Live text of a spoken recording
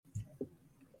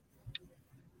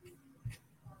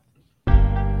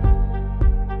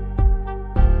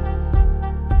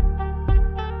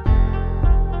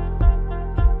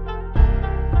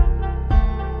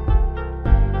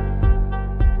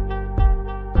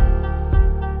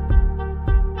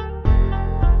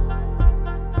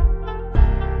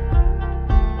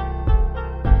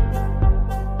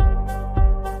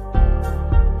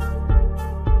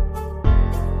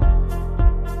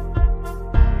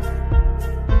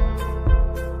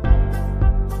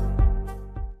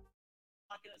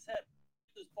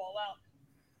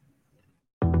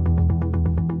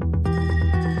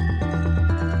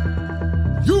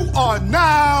are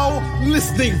now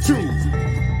listening to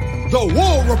the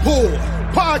War Report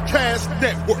Podcast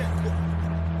Network.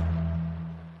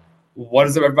 What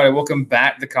is up, everybody? Welcome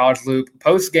back to the College Loop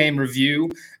post-game review.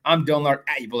 I'm Dylan Lard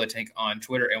at YouBulletTank on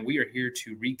Twitter, and we are here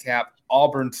to recap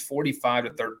Auburn's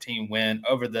 45-13 win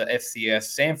over the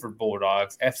FCS Samford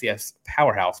Bulldogs, FCS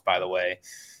powerhouse, by the way,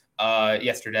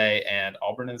 yesterday. And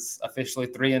Auburn is officially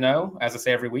 3-0. As I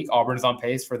say every week, Auburn is on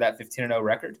pace for that 15-0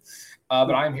 record.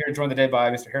 But I am here joined today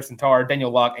by Mr. Harrison Tarr,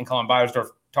 Daniel Locke, and Colin Byersdorf.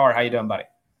 Tarr, how you doing, buddy?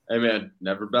 Hey, man,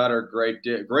 never better. Great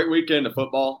weekend of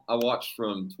football. I watched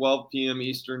from 12 p.m.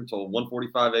 Eastern till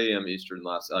 1:45 a.m. Eastern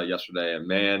yesterday, and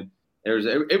man,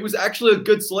 it was actually a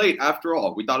good slate after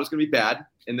all. We thought it was going to be bad,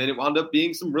 and then it wound up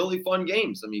being some really fun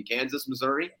games. I mean, Kansas,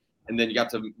 Missouri, and then you got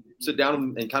to sit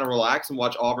down and kind of relax and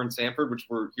watch Auburn, Samford, which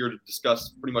we're here to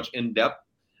discuss pretty much in depth.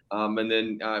 And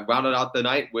then rounded out the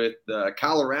night with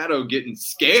Colorado getting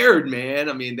scared, man.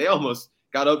 I mean, they almost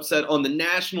got upset on the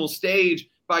national stage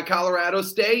by Colorado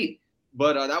State,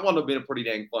 but that wound up being a pretty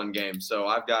dang fun game. So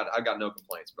I've got no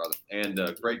complaints, brother, and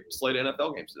great slate of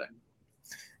NFL games today.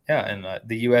 Yeah, and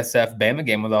the USF Bama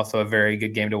game was also a very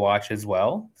good game to watch as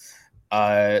well.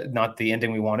 Not the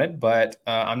ending we wanted, but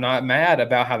I'm not mad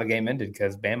about how the game ended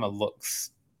because Bama looks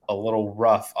a little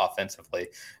rough offensively.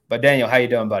 But Daniel, how you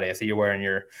doing, buddy? I see you're wearing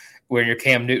your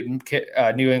Cam Newton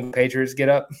New England Patriots get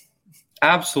up.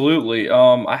 Absolutely.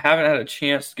 I haven't had a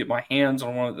chance to get my hands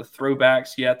on one of the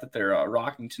throwbacks yet that they're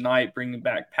rocking tonight, bringing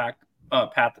back Pat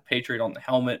the Patriot on the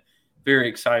helmet. Very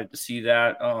excited to see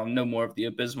that. No more of the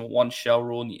abysmal one shell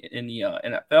rule in the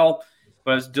NFL.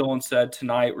 But as Dylan said,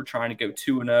 tonight we're trying to go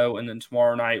 2-0, and then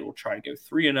tomorrow night we'll try to go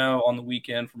 3-0 on the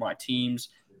weekend for my teams.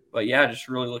 But, yeah, just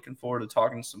really looking forward to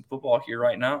talking some football here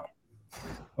right now.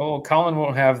 Well, Colin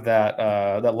won't have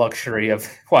that luxury of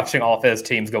watching all of his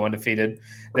teams go undefeated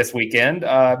this weekend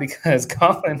because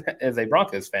Colin is a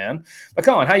Broncos fan. But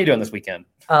Colin, how you doing this weekend?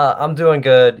 I'm doing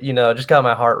good. You know, just got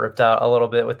my heart ripped out a little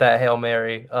bit with that Hail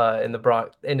Mary ending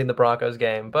the Broncos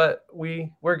game. But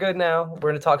we're good now. We're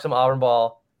going to talk some Auburn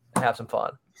ball and have some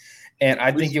fun. And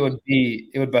I think it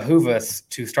would behoove us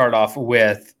to start off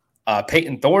with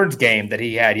Payton Thorne's game that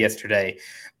he had yesterday.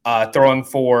 Throwing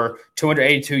for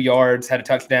 282 yards, had a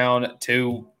touchdown,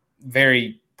 2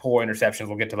 very poor interceptions.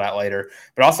 We'll get to that later.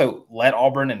 But also led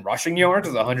Auburn in rushing yards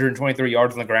with 123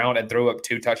 yards on the ground and threw up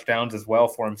 2 touchdowns as well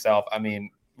for himself. I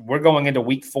mean, we're going into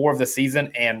week 4 of the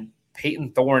season, and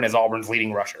Payton Thorne is Auburn's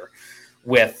leading rusher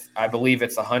with, I believe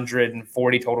it's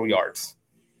 140 total yards.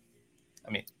 I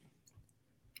mean,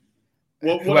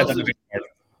 whoever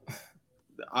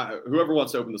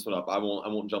wants to open this one up, I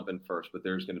won't jump in first, but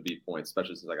there's going to be points,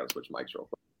 especially since I got to switch mics real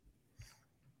quick.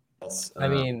 I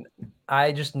mean,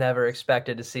 I just never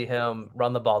expected to see him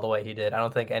run the ball the way he did. I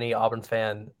don't think any Auburn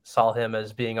fan saw him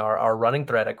as being our running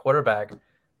threat at quarterback.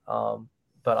 But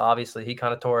obviously he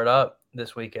kind of tore it up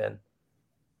this weekend.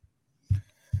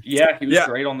 Yeah, he was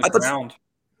great on the ground.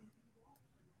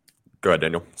 Go ahead,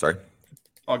 Daniel. Sorry.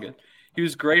 All good. He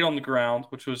was great on the ground,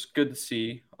 which was good to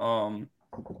see.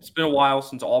 It's been a while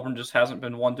since Auburn just hasn't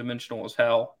been one-dimensional as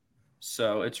hell.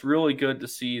 So it's really good to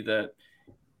see that,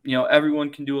 you know,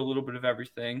 everyone can do a little bit of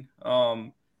everything.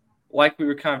 Like we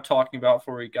were kind of talking about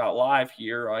before we got live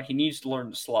here, he needs to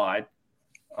learn to slide,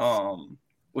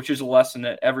 which is a lesson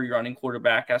that every running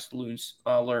quarterback has to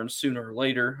learn sooner or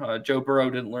later. Joe Burrow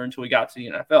didn't learn until he got to the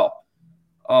NFL.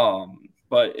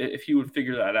 But if he would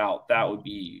figure that out, that'd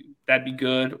be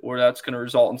good, or that's going to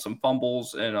result in some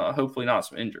fumbles and hopefully not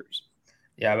some injuries.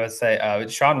 Yeah, I would say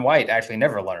Sean White actually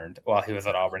never learned while he was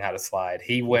at Auburn how to slide.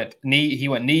 He went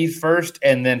knees first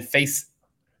and then face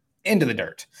into the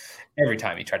dirt every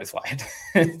time he tried to slide.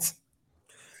 You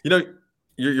know,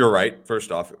 you're right.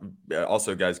 First off,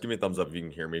 also, guys, give me a thumbs up if you can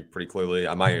hear me pretty clearly.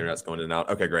 My internet's going in and out.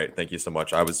 Okay, great. Thank you so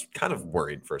much. I was kind of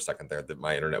worried for a second there that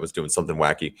my internet was doing something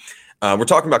wacky. We're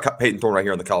talking about Payton Thorne right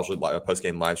here on the College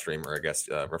post-game live stream, or I guess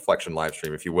reflection live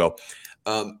stream, if you will.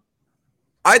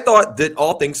 I thought that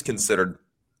all things considered,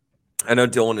 I know,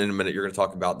 Dylan, in a minute you're going to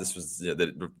talk about this was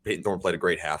that Payton Thorne played a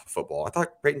great half of football. I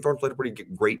thought Payton Thorne played a pretty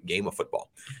great game of football.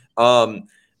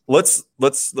 Let's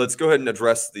go ahead and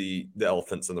address the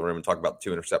elephants in the room and talk about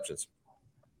the 2 interceptions.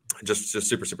 Just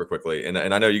super, super quickly. And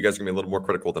I know you guys are going to be a little more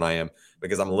critical than I am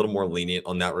because I'm a little more lenient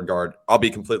on that regard. I'll be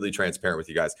completely transparent with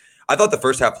you guys. I thought the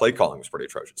first half play calling was pretty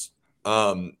atrocious.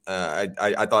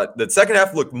 I thought the second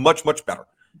half looked much, much better.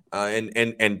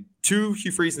 And to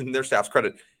Hugh Freeze and their staff's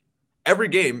credit, every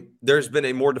game there's been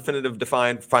a more definitive,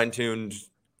 defined, fine-tuned,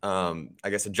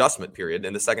 adjustment period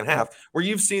in the second half where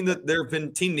you've seen that there have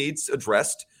been team needs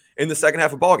addressed in the second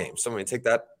half of ball games. So I'm going to take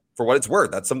that for what it's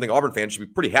worth. That's something Auburn fans should be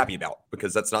pretty happy about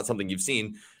because that's not something you've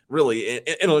seen really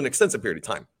in an extensive period of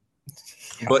time.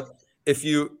 But if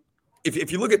you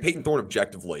look at Payton Thorne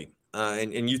objectively,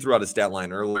 and you threw out a stat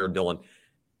line earlier, Dylan,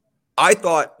 I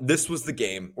thought this was the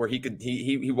game where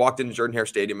he walked into Jordan-Hare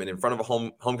Stadium and in front of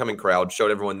a homecoming crowd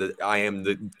showed everyone that I am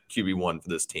the QB1 for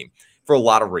this team for a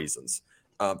lot of reasons.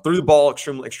 Threw the ball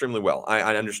extremely well.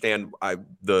 I understand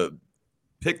the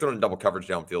pick thrown in double coverage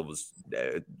downfield was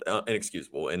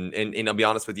inexcusable. And I'll be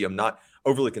honest with you, I'm not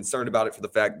overly concerned about it for the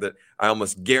fact that I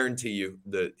almost guarantee you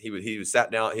that he'll be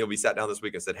sat down this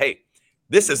week and said, hey,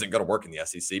 this isn't going to work in the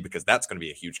SEC because that's going to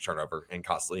be a huge turnover and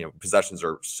costly. Possessions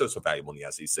are so valuable in the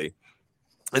SEC.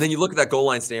 And then you look at that goal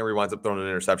line stand where he winds up throwing an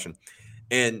interception.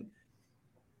 And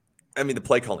I mean, the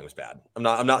play calling was bad. I'm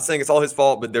not saying it's all his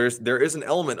fault, but there is an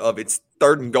element of it's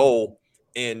 3rd and goal.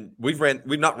 And we've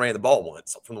not ran the ball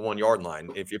once from the 1 yard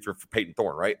line. If you're for Payton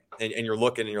Thorne, right? And you're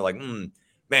looking and you're like,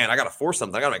 man, I got to force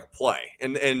something. I got to make a play.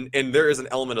 And there is an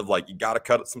element of like, you got to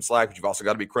cut some slack, but you've also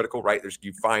got to be critical, right?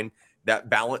 You find that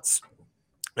balance.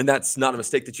 And that's not a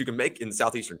mistake that you can make in the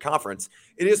Southeastern Conference.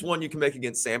 It is one you can make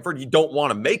against Samford. You don't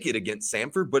want to make it against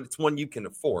Samford, but it's one you can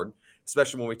afford,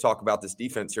 especially when we talk about this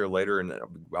defense here later. And I'll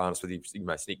be honest with you, see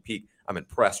my sneak peek, I'm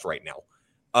impressed right now.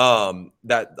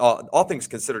 That all things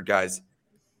considered, guys,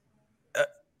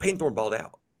 Payton Thorne balled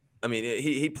out. I mean,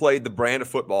 he played the brand of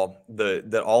football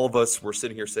that all of us were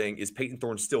sitting here saying, is Payton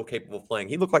Thorne still capable of playing?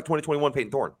 He looked like 2021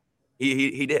 Payton Thorne.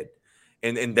 He did.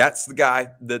 And that's the guy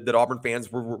that Auburn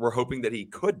fans were hoping that he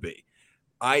could be.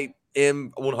 I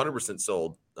am 100%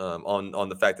 sold on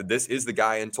the fact that this is the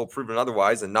guy until proven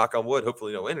otherwise, and knock on wood,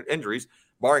 hopefully no injuries.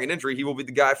 Barring an injury, he will be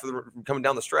the guy coming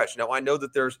down the stretch. Now, I know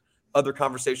that there's other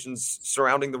conversations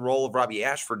surrounding the role of Robbie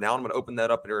Ashford now. I'm going to open that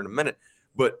up here in a minute.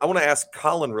 But I want to ask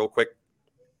Colin real quick,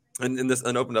 and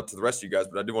open up to the rest of you guys,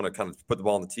 but I do want to kind of put the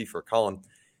ball on the tee for Colin.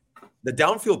 The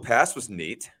downfield pass was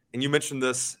neat. And you mentioned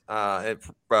this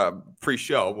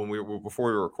pre-show before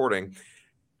we were recording.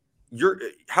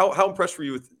 How impressed were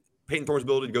you with Payton Thorne's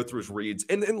ability to go through his reads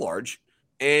in large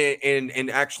and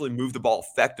actually move the ball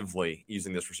effectively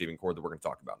using this receiving core that we're going to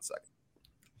talk about in a second?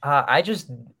 I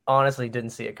just honestly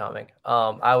didn't see it coming.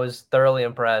 I was thoroughly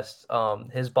impressed.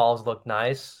 His balls looked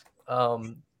nice.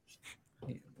 His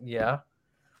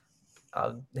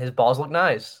balls looked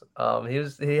nice.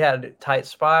 He had a tight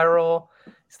spiral.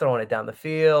 He's throwing it down the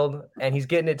field, and he's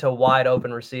getting it to wide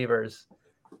open receivers.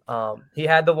 He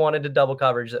had the one into double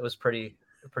coverage that was pretty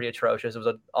atrocious. It was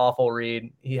an awful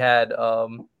read. He had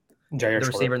the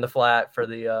receiver in the flat for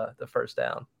the first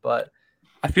down. But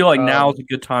I feel like now is a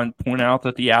good time to point out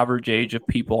that the average age of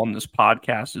people on this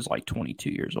podcast is like 22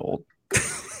 years old.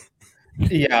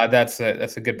 Yeah, that's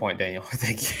a good point, Daniel.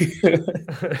 Thank you.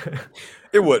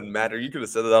 It wouldn't matter. You could have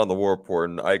said that on the War Report,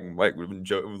 and Mike would have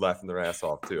been laughing their ass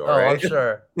off too. All right? I'm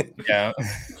sure. Yeah,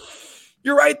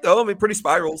 you're right though. I mean, pretty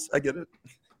spirals. I get it.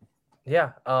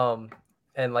 Yeah.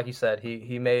 And like you said,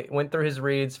 he went through his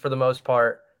reads for the most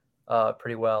part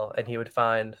pretty well, and he would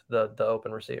find the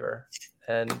open receiver.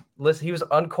 And listen, he was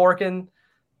uncorking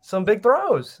some big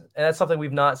throws, and that's something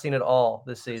we've not seen at all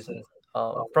this season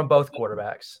from both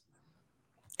quarterbacks.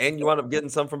 And you wound up getting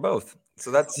some from both. So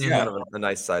that's kind of a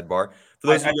nice sidebar. For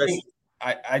those of you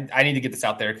guys, I need to get this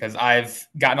out there because I've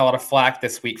gotten a lot of flack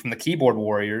this week from the keyboard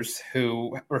warriors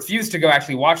who refused to go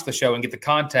actually watch the show and get the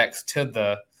context to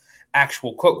the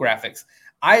actual quote graphics.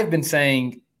 I have been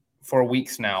saying for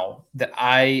weeks now that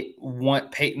I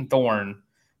want Payton Thorne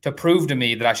to prove to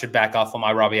me that I should back off on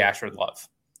my Robbie Ashford love.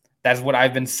 That's what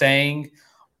I've been saying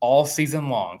all season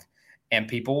long. And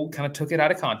people kind of took it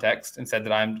out of context and said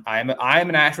that I'm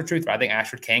an Ashford truther. I think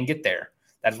Ashford can get there.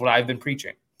 That's what I've been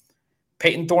preaching.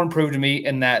 Payton Thorne proved to me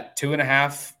in that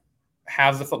 2.5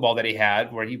 halves of football that he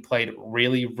had, where he played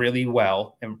really, really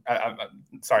well. And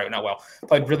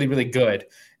played really, really good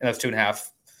in those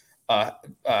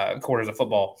 2.5 quarters of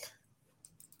football.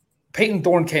 Payton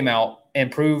Thorne came out and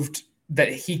proved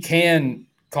that he can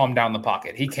calm down the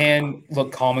pocket. He can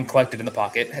look calm and collected in the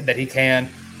pocket. That he can.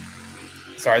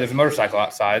 Sorry, there's a motorcycle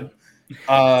outside.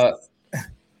 Proved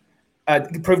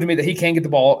to me that he can get the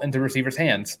ball into receivers'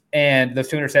 hands, and those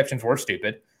 2 interceptions were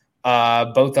stupid.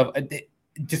 Both of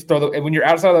just when you're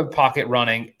outside of the pocket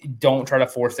running, don't try to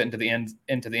force it into the end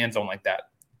zone like that.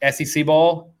 SEC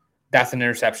ball, that's an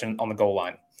interception on the goal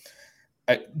line.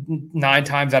 9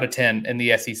 times out of 10 in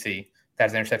the SEC,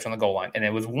 that's an interception on the goal line, and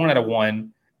it was 1 out of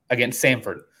 1 against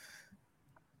Samford.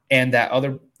 And that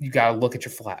other, you got to look at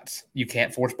your flats. You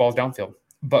can't force balls downfield.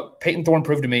 But Payton Thorne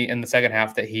proved to me in the second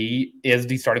half that he is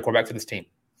the starting quarterback for this team.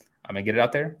 I'm going to get it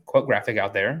out there, quote graphic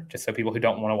out there, just so people who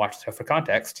don't want to watch stuff for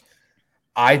context.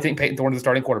 I think Payton Thorne is the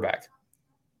starting quarterback.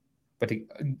 But to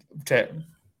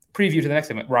preview to the next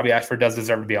segment, Robbie Ashford does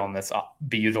deserve to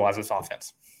be utilized this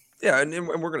offense. Yeah, and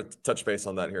we're going to touch base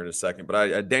on that here in a second.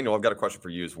 But Daniel, I've got a question for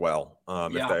you as well.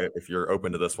 If you're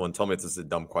open to this one, tell me if this is a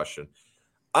dumb question.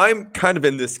 I'm kind of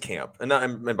in this camp,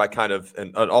 and by kind of,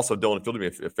 and also Dylan, if you'll do me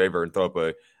a favor and throw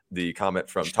up the comment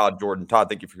from Todd Jordan. Todd,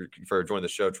 thank you for joining the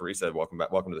show. Teresa, welcome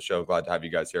back. Welcome to the show. Glad to have you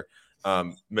guys here.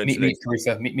 Meet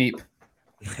Teresa. Meet.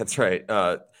 That's right.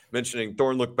 Mentioning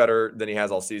Thorne looked better than he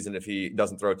has all season. If he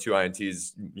doesn't throw 2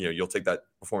 INTs, you'll take that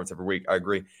performance every week. I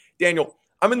agree. Daniel,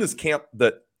 I'm in this camp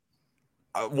that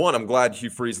one, I'm glad Hugh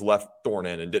Freeze left Thorne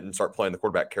in and didn't start playing the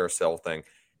quarterback carousel thing.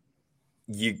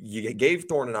 You gave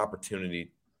Thorne an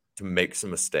opportunity to make some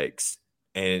mistakes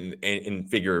and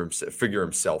figure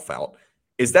himself out.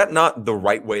 Is that not the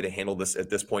right way to handle this at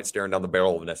this point, staring down the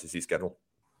barrel of an SEC schedule?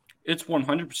 It's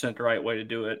 100% the right way to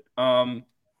do it. I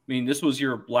mean, this was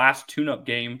your last tune-up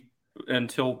game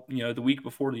until, the week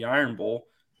before the Iron Bowl.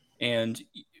 And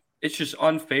it's just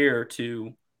unfair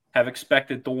to have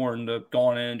expected Thorne to have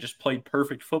gone in and just played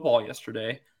perfect football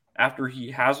yesterday after he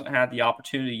hasn't had the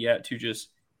opportunity yet to just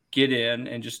get in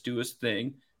and just do his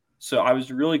thing. So I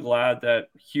was really glad that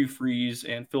Hugh Freeze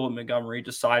and Philip Montgomery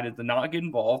decided to not get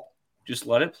involved, just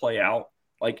let it play out.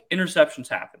 Like, interceptions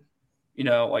happen.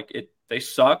 They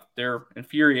suck. They're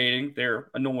infuriating.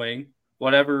 They're annoying.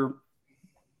 Whatever,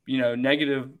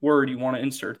 negative word you want to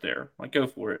insert there, go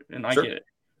for it. And I get it.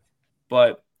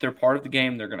 But they're part of the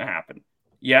game. They're going to happen.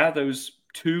 Yeah, those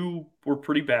 2 were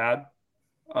pretty bad.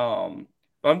 But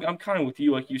I'm kind of with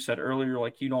you, like you said earlier,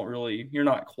 you're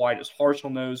not quite as harsh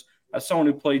on those. As someone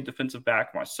who played defensive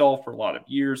back myself for a lot of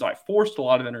years, I forced a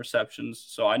lot of interceptions,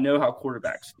 so I know how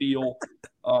quarterbacks feel.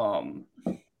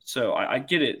 So I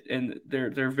get it, and they're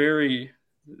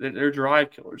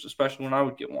drive killers, especially when I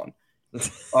would get one.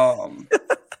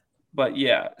 But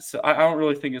yeah, so I don't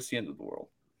really think it's the end of the world.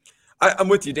 I'm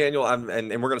with you, Daniel. And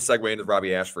we're going to segue into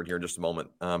Robbie Ashford here in just a moment.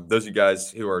 Those of you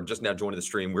guys who are just now joining the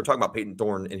stream, we're talking about Payton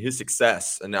Thorne and his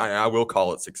success, and I will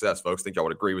call it success, folks. I think y'all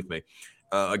would agree with me.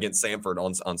 Against Samford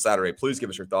on Saturday. Please give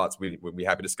us your thoughts. We'd be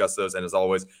happy to discuss those. And as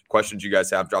always, questions you guys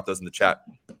have, drop those in the chat.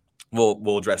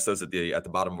 We'll address those at the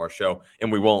bottom of our show, and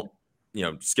we won't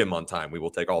skim on time. We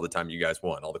will take all the time you guys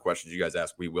want. All the questions you guys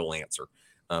ask, we will answer.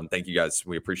 Thank you guys.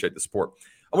 We appreciate the support.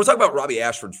 I want to talk about Robbie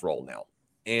Ashford's role now.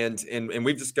 And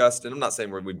we've discussed, and I'm not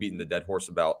saying we've beaten the dead horse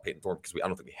about Payton Thorne because I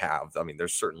don't think we have. I mean,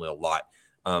 there's certainly a lot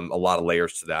of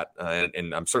layers to that,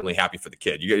 and I'm certainly happy for the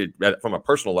kid. From a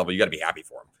personal level, you got to be happy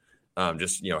for him.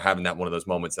 Just having that one of those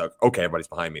moments of, okay, everybody's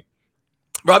behind me.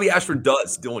 Robbie Ashford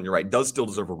Dylan, you're right, does still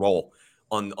deserve a role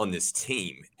on this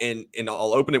team. And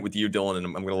I'll open it with you, Dylan, and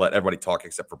I'm going to let everybody talk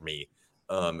except for me.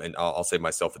 And I'll save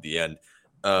myself at the end.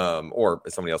 Or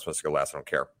if somebody else wants to go last, I don't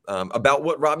care. About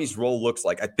what Robbie's role looks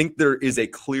like. I think there is a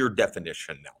clear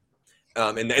definition now.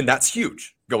 And that's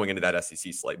huge going into that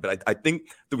SEC slate. But I think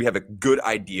that we have a good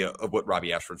idea of what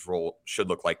Robbie Ashford's role should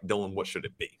look like. Dylan, what should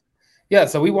it be? Yeah,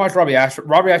 so we watched Robbie Ashford.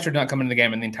 Robbie Ashford did not come into the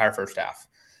game in the entire first half.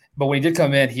 But when he did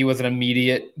come in, he was an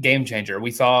immediate game changer.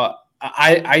 We saw –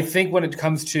 I think when it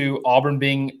comes to Auburn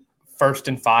being 1st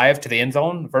and 5 to the end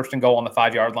zone, 1st and goal on the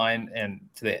 5-yard line and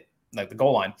to the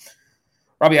goal line,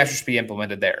 Robbie Ashford should be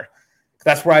implemented there.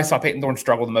 That's where I saw Payton Thorne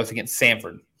struggle the most against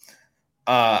Samford.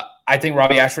 I think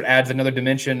Robbie Ashford adds another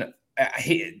dimension.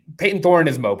 Payton Thorne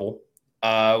is mobile.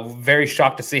 Very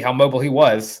shocked to see how mobile he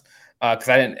was. Because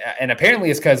I didn't, and apparently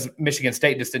it's because Michigan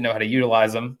State just didn't know how to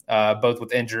utilize them, both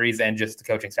with injuries and just the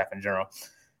coaching staff in general.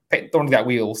 Payton Thorne's got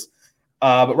wheels,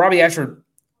 but Robbie Ashford,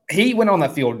 he went on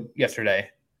that field yesterday,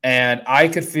 and I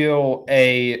could feel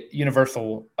a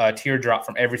universal teardrop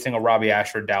from every single Robbie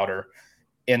Ashford doubter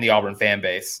in the Auburn fan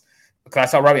base, because I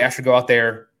saw Robbie Ashford go out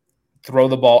there, throw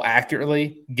the ball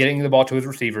accurately, getting the ball to his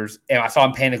receivers, and I saw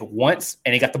him panic once,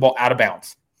 and he got the ball out of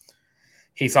bounds.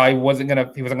 He saw he wasn't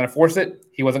gonna force it.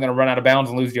 He wasn't gonna run out of bounds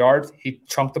and lose yards. He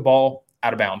chunked the ball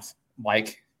out of bounds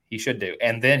like he should do.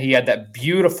 And then he had that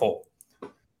beautiful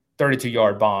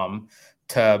 32-yard bomb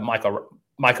to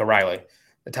Micah Riley,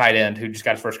 the tight end who just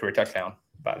got his first career touchdown.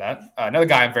 By that, another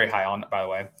guy I'm very high on, by the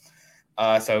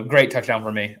way. So great touchdown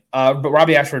for me. But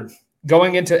Robbie Ashford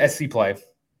going into SC play,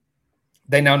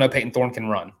 they now know Payton Thorne can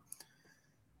run,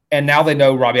 and now they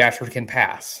know Robbie Ashford can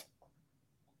pass.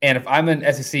 And if I'm an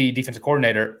SEC defensive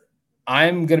coordinator,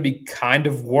 I'm going to be kind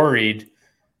of worried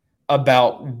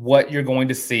about what you're going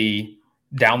to see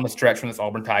down the stretch from this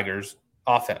Auburn Tigers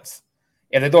offense.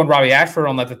 If they're throwing Robbie Ashford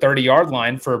on the 30-yard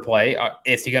line for a play,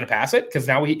 is he going to pass it? Because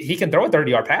now he can throw a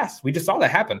 30-yard pass. We just saw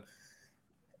that happen.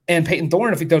 And Payton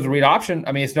Thorne, if he throws a read option,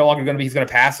 I mean, it's no longer going to be he's going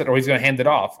to pass it or he's going to hand it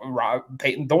off.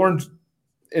 Payton Thorne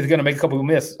is going to make a couple of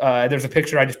miss. There's a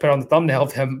picture I just put on the thumbnail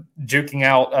of him juking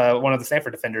out one of the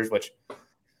Stanford defenders, which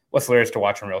was hilarious to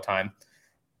watch in real time.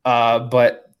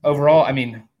 But overall, I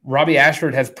mean, Robbie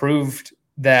Ashford has proved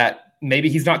that maybe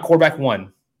he's not quarterback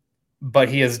one, but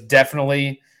he is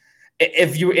definitely,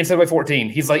 if you instead of 14,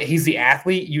 he's the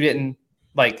athlete you didn't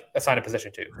assign a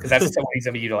position to, because that's what he's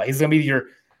going to be utilized. He's going to be your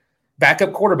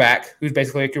backup quarterback, who's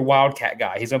basically like your wildcat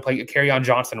guy. He's going to play a Kerryon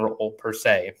Johnson role per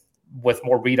se, with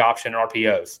more read option and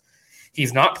RPOs.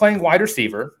 He's not playing wide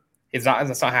receiver. That's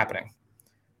not happening.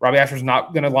 Robbie Ashford's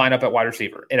not going to line up at wide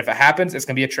receiver. And if it happens, it's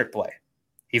going to be a trick play.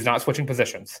 He's not switching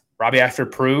positions. Robbie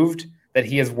Ashford proved that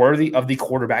he is worthy of the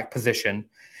quarterback position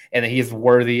and that he is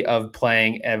worthy of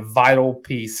playing a vital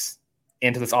piece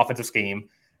into this offensive scheme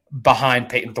behind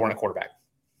Payton Thorne at quarterback.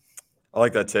 I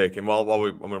like that take. And I'm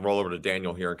going to roll over to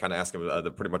Daniel here and kind of ask him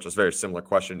pretty much a very similar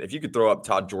question. If you could throw up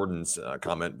Todd Jordan's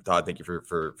comment. Todd, thank you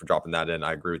for dropping that in.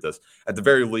 I agree with this. At the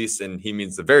very least, and he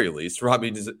means the very least,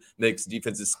 Robbie makes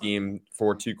defensive scheme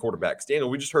for two quarterbacks. Daniel,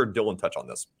 we just heard Dylan touch on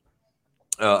this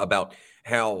about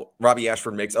how Robbie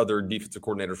Ashford makes other defensive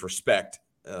coordinators respect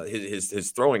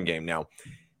his throwing game. Now,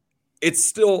 it's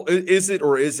still, is it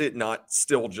or is it not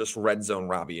still just red zone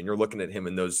Robbie? And you're looking at him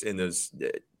in those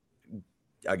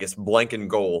I guess, blank and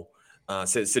goal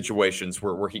situations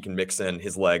where he can mix in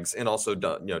his legs and also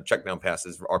check down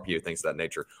passes, RPO, things of that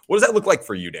nature. What does that look like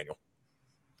for you, Daniel?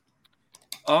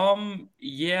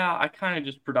 Yeah, I kind of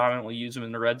just predominantly use him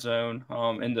in the red zone,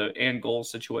 in the and goal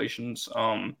situations.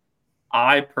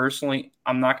 I personally,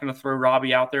 I'm not going to throw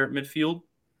Robbie out there at midfield.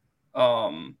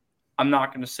 I'm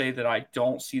not going to say that I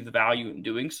don't see the value in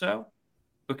doing so,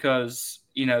 because,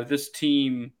 this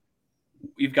team,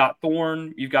 you've got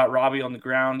Thorne, you've got Robbie on the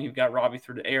ground, you've got Robbie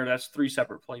through the air. That's 3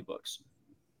 separate playbooks.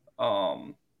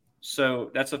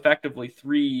 So that's effectively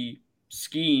 3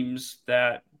 schemes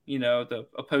that, the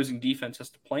opposing defense has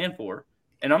to plan for.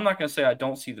 And I'm not going to say I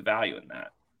don't see the value in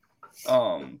that.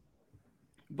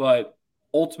 But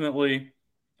ultimately,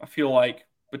 I feel like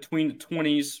between the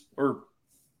 20s, or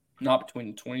not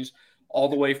between the 20s, all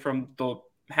the way from the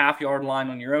half-yard line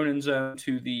on your own end zone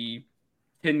to the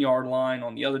 10-yard line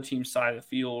on the other team's side of the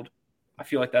field, I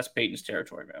feel like that's Payton's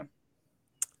territory, man.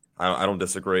 I don't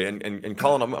disagree. And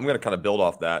Colin, I'm going to kind of build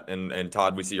off that. And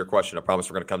Todd, we see your question. I promise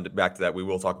we're going to come back to that. We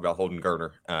will talk about Holden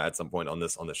Geriner at some point on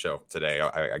the show today.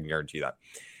 I can guarantee that.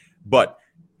 But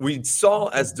we saw,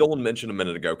 as Dylan mentioned a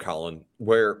minute ago, Colin,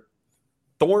 where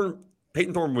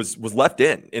Payton Thorne was left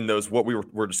in those what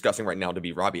we're discussing right now to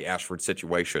be Robbie Ashford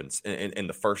situations in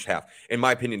the first half. In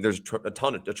my opinion, there's a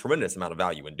tremendous amount of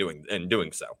value in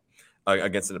doing so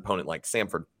against an opponent like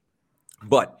Samford.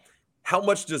 But how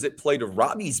much does it play to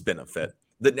Robbie's benefit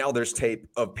that now there's tape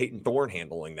of Payton Thorne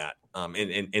handling that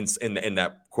in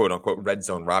that quote unquote red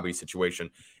zone Robbie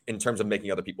situation in terms of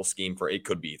making other people scheme for it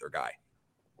could be either guy?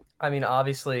 I mean,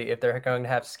 obviously, if they're going to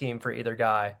have scheme for either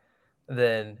guy,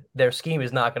 then their scheme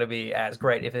is not going to be as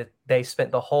great if they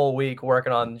spent the whole week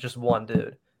working on just one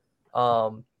dude.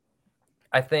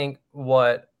 I think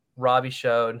what Robbie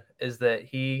showed is that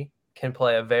he can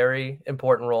play a very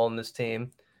important role in this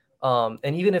team.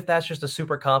 And even if that's just a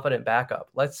super confident backup,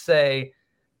 let's say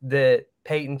that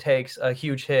Payton takes a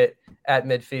huge hit at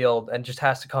midfield and just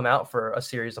has to come out for a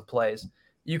series of plays,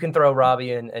 you can throw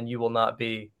Robbie in and you will not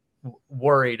be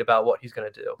worried about what he's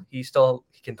going to do. He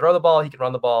can throw the ball. He can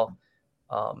run the ball.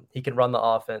 He can run the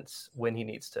offense when he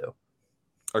needs to.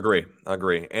 Agree.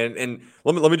 And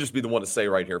let me just be the one to say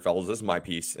right here, fellas, this is my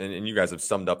piece. And you guys have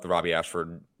summed up the Robbie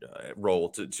Ashford role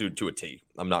to a T.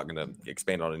 I'm not going to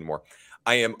expand on it anymore.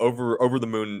 I am over the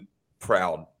moon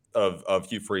proud of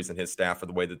Hugh Freeze and his staff for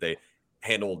the way that they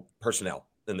handled personnel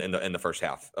in the first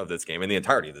half of this game and the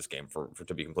entirety of this game for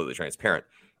to be completely transparent.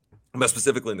 But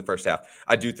specifically in the first half,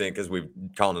 I do think, as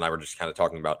Colin and I were just kind of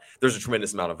talking about, there's a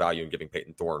tremendous amount of value in giving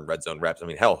Payton Thorne red zone reps. I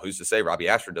mean, hell, who's to say Robbie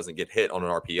Ashford doesn't get hit on an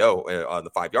RPO on the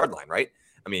 5-yard line, right?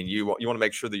 I mean, you want to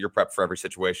make sure that you're prepped for every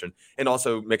situation, and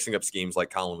also mixing up schemes like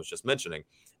Colin was just mentioning,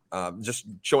 just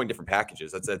showing different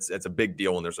packages. That's a big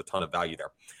deal, and there's a ton of value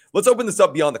there. Let's open this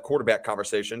up beyond the quarterback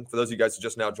conversation. For those of you guys who are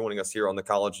just now joining us here on the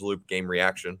College Loop Game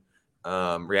Reaction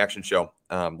show,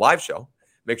 live show.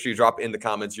 Make sure you drop in the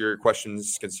comments your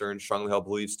questions, concerns, strongly held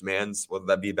beliefs, demands, whether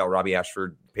that be about Robbie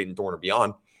Ashford, Payton Thorne, or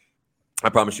beyond. I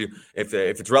promise you, if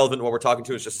it's relevant to what we're talking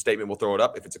to, it's just a statement, we'll throw it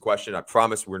up. If it's a question, I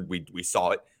promise we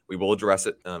saw it. We will address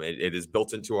it. It is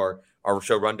built into our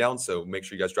show rundown, so make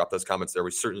sure you guys drop those comments there. We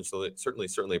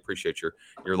certainly appreciate your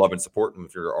love and support. And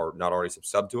if you're not already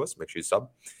subbed to us, make sure you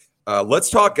sub. Let's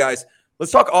talk, guys.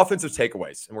 Let's talk offensive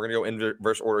takeaways, and we're going to go in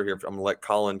reverse order here. I'm going to let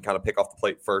Colin kind of pick off the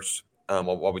plate first.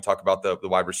 While we talk about the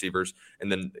wide receivers, and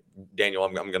then Daniel,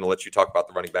 I'm going to let you talk about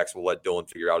the running backs. We'll let Dylan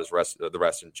figure out the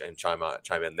rest and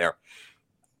chime in there.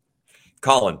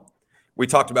 Colin, we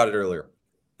talked about it earlier.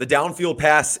 The downfield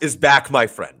pass is back, my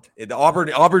friend.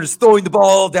 Auburn is throwing the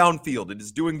ball downfield. It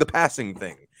is doing the passing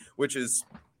thing, which is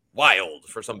wild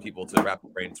for some people to wrap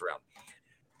their brains around.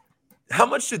 How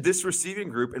much did this receiving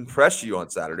group impress you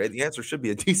on Saturday? The answer should be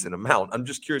a decent amount. I'm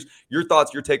just curious, your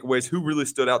thoughts, your takeaways, who really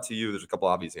stood out to you? There's a couple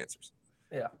obvious answers.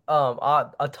 Yeah,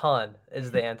 a ton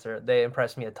is the answer. They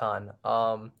impressed me a ton.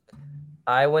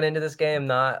 I went into this game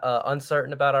not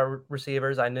uncertain about our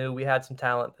receivers. I knew we had some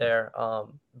talent there,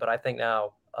 but I think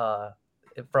now,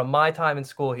 from my time in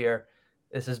school here,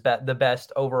 this is the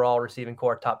best overall receiving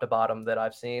core, top to bottom, that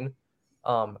I've seen.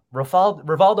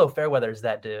 Rivaldo Fairweather is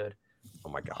that dude. Oh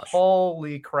my gosh!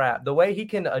 Holy crap! The way he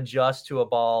can adjust to a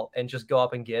ball and just go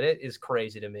up and get it is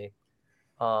crazy to me.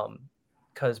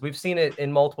 Because we've seen it in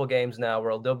multiple games now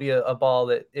where there'll be a ball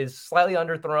that is slightly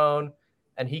underthrown,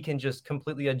 and he can just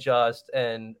completely adjust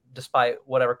and, despite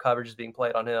whatever coverage is being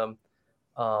played on him,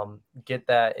 get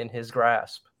that in his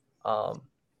grasp.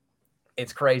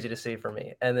 It's crazy to see for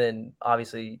me. And then,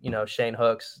 obviously, Shane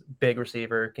Hooks, big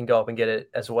receiver, can go up and get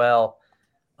it as well.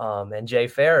 And Jay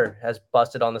Fair has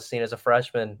busted on the scene as a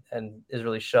freshman and is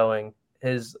really showing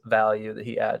his value that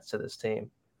he adds to this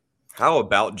team. How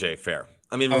about Jay Fair?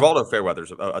 I mean, Rivaldo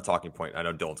Fairweather's a talking point. I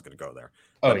know Dylan's going to go there.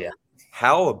 Oh, yeah.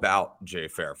 How about Jay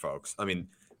Fair, folks? I mean,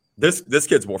 this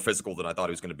kid's more physical than I thought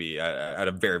he was going to be at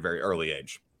a very, very early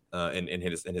age in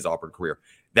his Auburn career.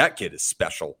 That kid is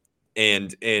special.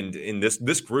 And in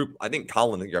this group, I think,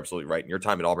 Colin, I think you're absolutely right. In your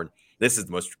time at Auburn, this is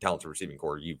the most talented receiving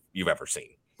core you've ever seen.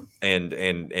 And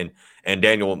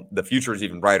Daniel, the future is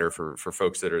even brighter for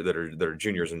folks that are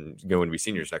juniors and going to be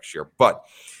seniors next year. But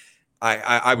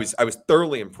I was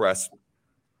thoroughly impressed.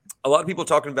 A lot of people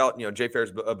talking about Jay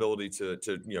Fair's ability to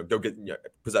go get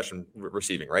possession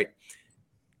receiving, right?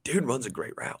 Dude runs a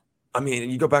great route. I mean,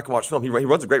 you go back and watch film, he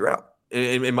runs a great route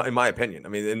in my opinion. I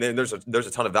mean, and then there's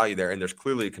a ton of value there, and there's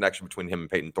clearly a connection between him and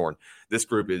Payton Thorne. This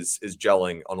group is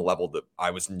gelling on a level that I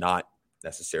was not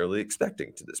necessarily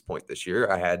expecting to this point this year.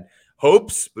 I had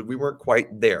hopes, but we weren't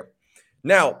quite there.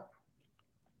 Now,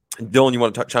 Dylan, you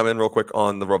want to chime in real quick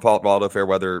on the Rivaldo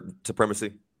Fairweather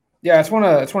supremacy? Yeah, I just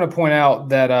want to point out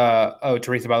that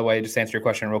Teresa, by the way, just to answer your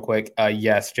question real quick.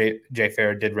 Yes, Jay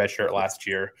Fair did redshirt last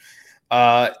year.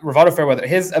 Rivaldo Fairweather,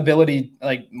 his ability,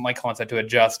 like Mike Collins said, to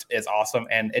adjust is awesome,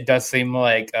 and it does seem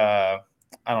like I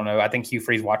don't know. I think Hugh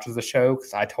Freeze watches the show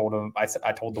because I told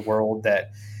the world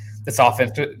that this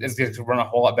offense is going to run a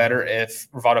whole lot better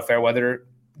if Rivaldo Fairweather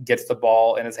gets the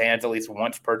ball in his hands at least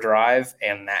once per drive,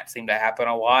 and that seemed to happen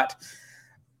a lot.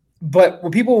 But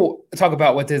when people talk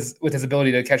about with his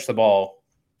ability to catch the ball,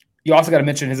 you also got to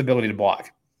mention his ability to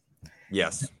block.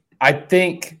 Yes. I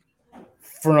think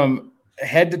from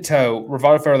head to toe,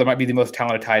 Rivaldo Fairweather might be the most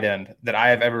talented tight end that I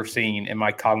have ever seen in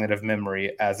my cognitive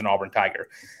memory as an Auburn Tiger.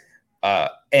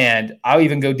 And I'll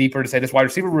even go deeper to say this wide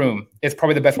receiver room is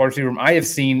probably the best wide receiver room I have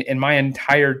seen in my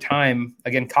entire time,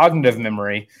 again, cognitive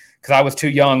memory, because I was too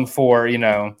young for,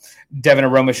 Devin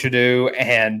Aroma-Shadu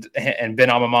and Ben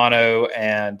Amamano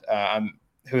and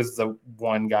who's the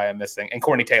one guy I'm missing? And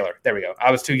Courtney Taylor. There we go.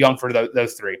 I was too young for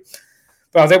those three.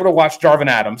 But I was able to watch Jarvin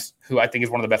Adams, who I think is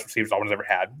one of the best receivers Auburn's ever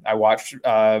had. I watched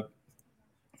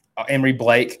Emory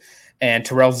Blake and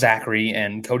Terrell Zachary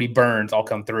and Cody Burns all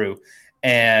come through.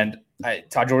 And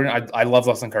Todd Jordan, I love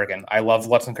Lutsen Kirkin. I love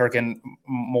Lutsen Kirkin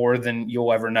more than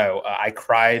you'll ever know. I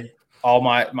cried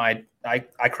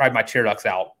I cried my tear ducts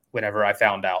out whenever I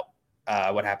found out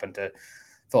what happened to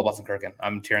Philip Lutsen Kirkin.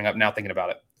 I'm tearing up now thinking about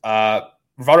it.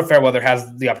 Rivaldo Fairweather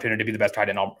has the opportunity to be the best tight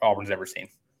end Auburn's ever seen.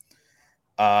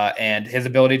 And his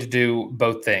ability to do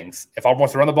both things. If Auburn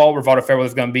wants to run the ball, Rivaldo Fairweather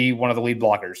is going to be one of the lead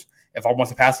blockers. If Auburn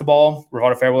wants to pass the ball,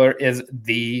 Rivaldo Fairweather is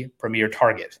the premier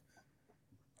target.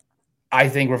 I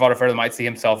think Rivaldo Fairweather might see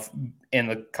himself in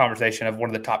the conversation of one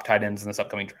of the top tight ends in this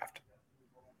upcoming draft.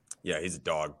 Yeah, he's a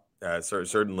dog.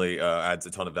 Certainly adds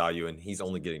a ton of value, and he's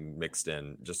only getting mixed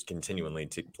in, just continually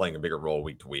playing a bigger role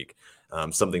week to week.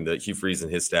 Something that Hugh Freeze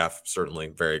and his staff certainly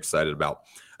very excited about.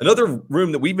 Another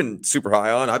room that we've been super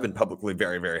high on, I've been publicly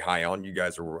very, very high on. You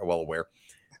guys are well aware.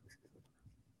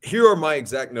 Here are my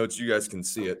exact notes. You guys can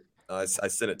see it. I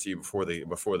sent it to you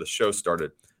before the show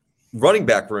started. Running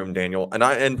back room, Daniel, and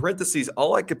in parentheses,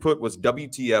 all I could put was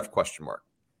WTF ?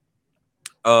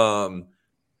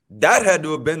 That had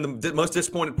to have been the most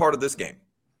disappointed part of this game.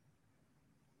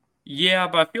 Yeah,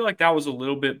 but I feel like that was a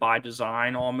little bit by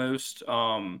design almost.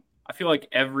 I feel like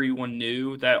everyone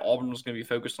knew that Auburn was going to be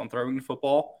focused on throwing the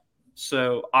football.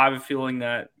 So I have a feeling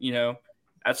that,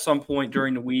 at some point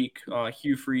during the week,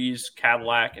 Hugh Freeze,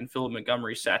 Cadillac, and Philip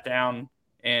Montgomery sat down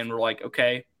and were like,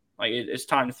 okay, it's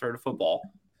time to throw the football.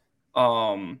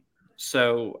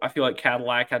 So I feel like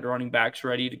Cadillac had running backs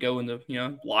ready to go in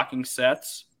the, blocking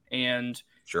sets. And,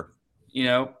 Sure.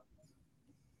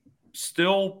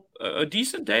 Still a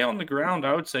decent day on the ground,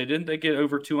 I would say. Didn't they get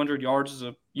over 200 yards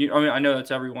I know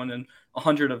that's everyone, and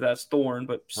 100 of that's Thorne,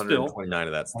 but still. 129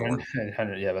 of that's Thorne.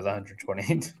 100, yeah, it was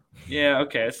 120. Yeah,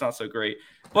 okay, it's not so great.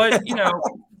 But,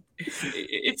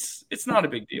 it's not a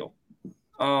big deal.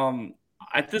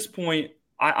 At this point,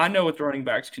 I know what the running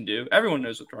backs can do. Everyone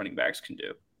knows what the running backs can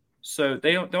do. So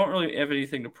they don't really have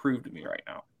anything to prove to me right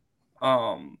now.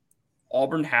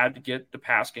 Auburn had to get the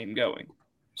pass game going.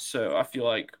 So I feel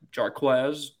like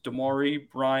Jarquez, Damari,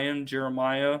 Brian,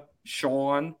 Jeremiah,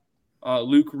 Sean,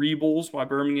 Luke Rebels, my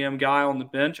Birmingham guy on the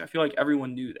bench. I feel like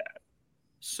everyone knew that.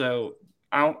 So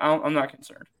I'm not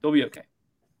concerned. They'll be okay.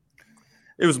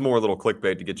 It was more a little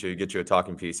clickbait to get you a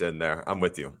talking piece in there. I'm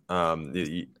with you.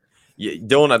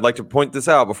 Dylan, I'd like to point this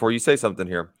out before you say something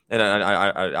here. And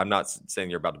I'm not saying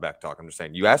you're about to back talk. I'm just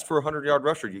saying you asked for a 100-yard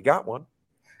rusher. You got one.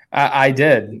 I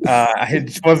did.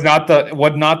 It was not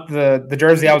the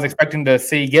jersey I was expecting to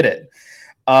see get it.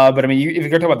 But I mean, if you're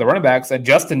going to talk about the running backs,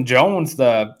 Justin Jones,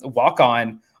 the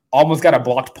walk-on, almost got a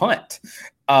blocked punt.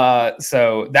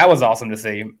 So that was awesome to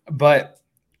see. But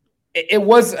it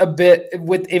was a bit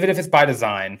even if it's by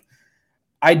design.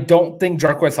 I don't think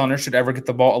Jarquez Hunter should ever get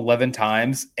the ball 11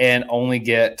 times and only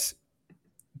get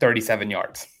 37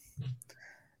 yards.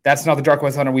 That's not the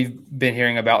Jarquez Hunter we've been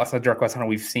hearing about. That's not the Jarquez Hunter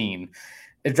we've seen.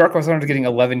 If Jarquez Hunter is getting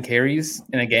 11 carries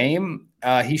in a game,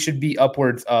 he should be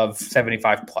upwards of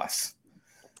 75 plus.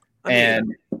 Yeah.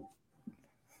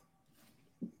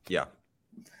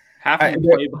 Having to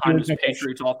play behind this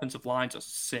Patriots offensive line is a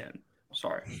sin.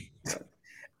 Sorry.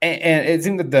 And it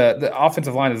seems that the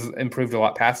offensive line has improved a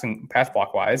lot pass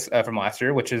block wise from last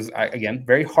year, which is, again,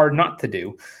 very hard not to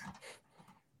do.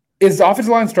 Is the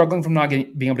offensive line struggling from not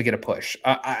being able to get a push?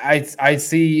 I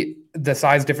see the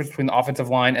size difference between the offensive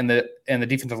line and the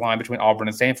defensive line between Auburn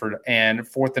and Stanford. And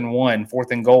 4th and 1, 4th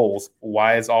and goals.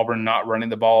 Why is Auburn not running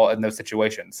the ball in those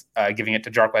situations? Giving it to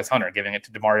Jarquez Hunter, giving it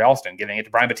to Damari Alston, giving it to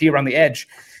Brian Battie around the edge,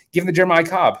 giving it to Jeremiah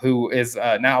Cobb, who is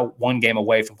now one game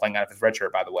away from playing out of his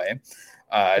redshirt, by the way.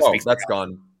 That's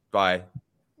gone by.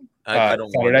 I don't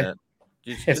want that.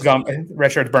 It's gone.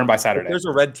 Red shirt's burned by Saturday. If there's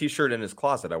a red T-shirt in his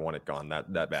closet, I want it gone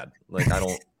that bad. Like I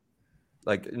don't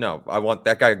no. I want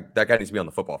that guy. That guy needs to be on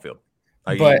the football field.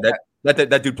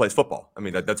 That dude plays football. I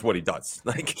mean, that's what he does.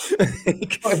 Like,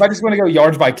 if I just want to go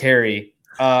yards by carry,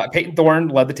 Payton Thorne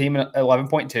led the team at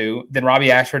 11.2. Then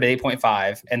Robbie Ashford at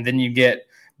 8.5, and then you get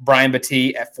Brian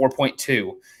Battie at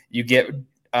 4.2. You get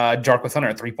Jarquez Hunter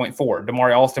at 3.4.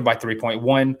 Damari Alston by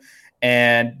 3.1.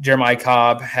 And Jeremiah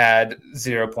Cobb had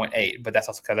 0.8, but that's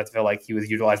also because I feel like he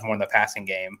was utilized more in the passing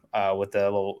game with the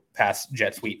little pass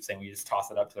jet sweep thing. You just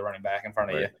toss it up to the running back in front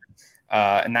of you.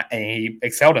 And he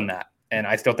excelled in that. And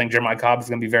I still think Jeremiah Cobb is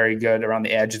going to be very good around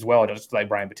the edge as well, just like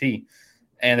Brian Battie.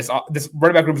 And this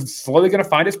running back group is slowly going to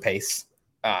find his pace,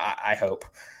 I hope.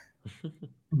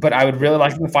 But I would really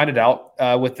like him to find it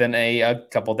out within a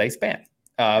couple-day span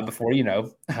before,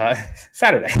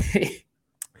 Saturday.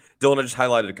 Dylan, I just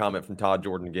highlighted a comment from Todd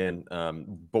Jordan again.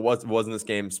 But wasn't this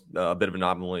game a bit of an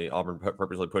anomaly? Auburn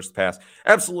purposely pushed the pass.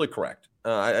 Absolutely correct.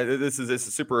 This is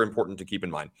super important to keep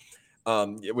in mind.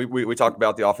 We talked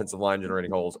about the offensive line generating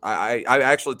holes. I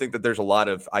actually think that there's a lot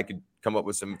of – I could come up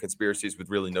with some conspiracies with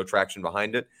really no traction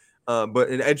behind it. But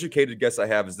an educated guess I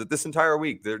have is that this entire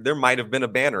week there might have been a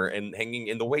banner and hanging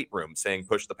in the weight room saying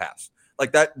push the pass.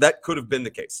 Like that could have been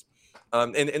the case.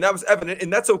 And that was evident,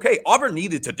 and that's okay. Auburn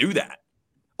needed to do that.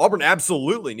 Auburn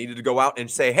absolutely needed to go out and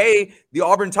say, hey, the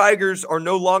Auburn Tigers are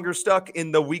no longer stuck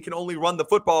in the we can only run the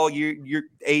football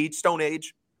stone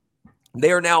age.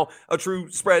 They are now a true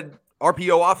spread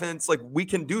RPO offense. Like, we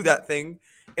can do that thing.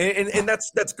 And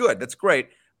that's good. That's great.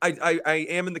 I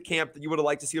am in the camp that you would have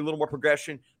liked to see a little more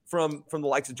progression from the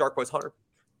likes of Jarquez Hunter.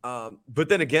 But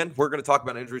then again, we're going to talk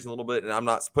about injuries in a little bit, and I'm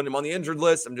not putting him on the injured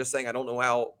list. I'm just saying I don't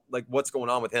know what's going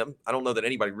on with him. I don't know that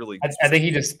anybody really. I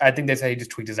think they say he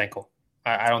just tweaked his ankle.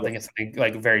 I don't think it's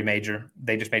something very major.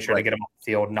 They just made sure to get him off the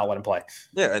field and not let him play.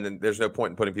 Yeah, and then there's no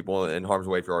point in putting people in harm's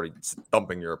way if you're already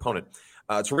thumping your opponent.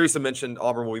 Teresa mentioned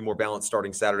Auburn will be more balanced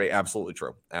starting Saturday. Absolutely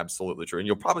true. Absolutely true. And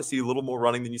you'll probably see a little more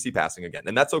running than you see passing again,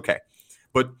 and that's okay.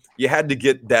 But you had to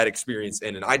get that experience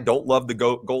in. And I don't love the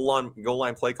goal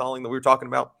line play calling that we were talking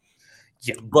about.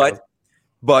 Yeah,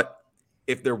 but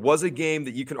if there was a game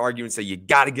that you can argue and say you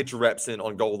got to get your reps in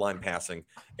on goal line passing,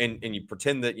 and you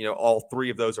pretend that all three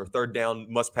of those are third down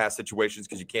must pass situations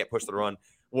because you can't push the run,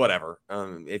 whatever.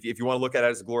 If you want to look at it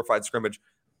as a glorified scrimmage,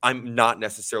 I'm not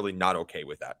necessarily not okay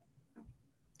with that.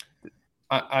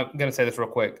 I'm going to say this real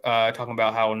quick. Talking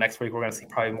about how next week we're going to see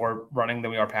probably more running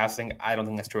than we are passing. I don't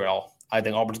think that's true at all. I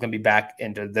think Auburn's going to be back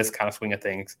into this kind of swing of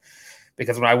things.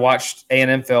 Because when I watched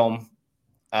A&M film,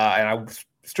 and I was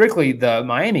strictly the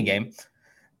Miami game,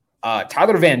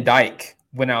 Tyler Van Dyke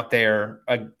went out there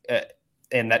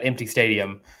in that empty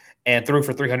stadium and threw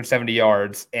for 370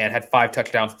 yards and had 5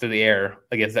 touchdowns through the air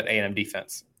against that A&M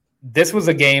defense. This was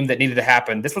a game that needed to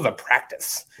happen. This was a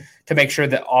practice to make sure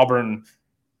that Auburn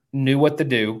knew what to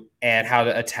do and how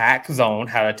to attack zone,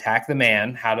 how to attack the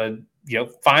man, how to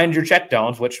find your check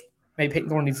downs, which maybe Payton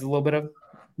Thorne needs a little bit of.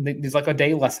 There's like a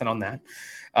day lesson on that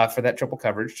for that triple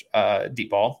coverage deep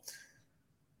ball.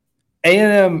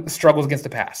 A&M struggles against the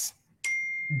pass.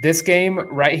 This game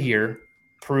right here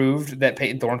proved that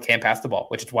Payton Thorne can pass the ball,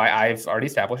 which is why I've already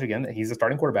established again that he's a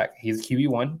starting quarterback. He's a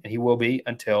QB1, and he will be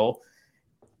until,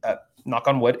 knock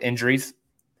on wood, injuries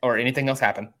or anything else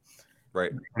happen.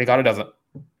 Right. Thank God it doesn't.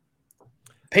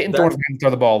 Payton Thorne can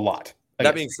throw the ball a lot.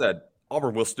 That being said,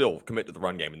 Auburn will still commit to the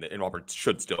run game, and Auburn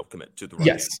should still commit to the run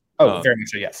game. Yes. Oh, very much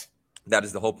so, yes. That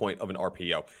is the whole point of an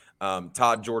RPO.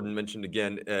 Todd Jordan mentioned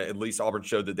again, at least Auburn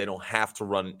showed that they don't have to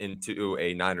run into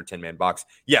a 9 or 10-man box.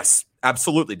 Yes,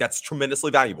 absolutely. That's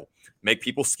tremendously valuable. Make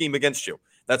people scheme against you.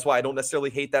 That's why I don't necessarily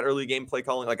hate that early game play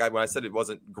calling. When I said it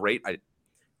wasn't great,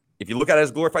 if you look at it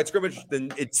as glorified scrimmage,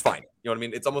 then it's fine. You know what I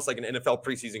mean? It's almost like an NFL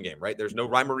preseason game, right? There's no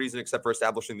rhyme or reason except for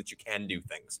establishing that you can do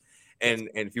things. And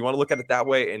if you want to look at it that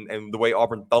way and the way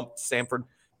Auburn thumped Stanford,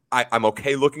 I'm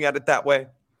okay looking at it that way.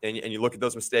 And you look at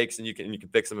those mistakes and you can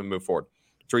fix them and move forward.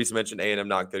 Teresa mentioned A&M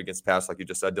not good against the pass, like you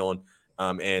just said, Dylan.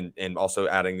 And also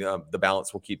adding the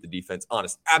balance will keep the defense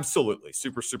honest. Absolutely.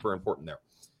 Super, super important there.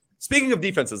 Speaking of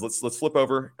defenses, let's flip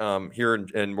over here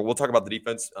and we'll talk about the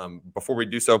defense. Before we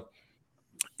do so,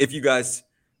 if you guys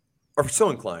are so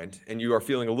inclined and you are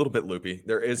feeling a little bit loopy,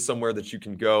 there is somewhere that you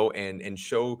can go and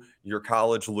show your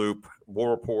college loop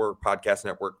War Report Podcast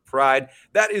Network pride.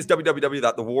 That is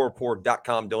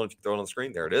www.thewarreport.com. Dylan, if you throw it on the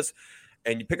screen, there it is.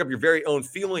 And you pick up your very own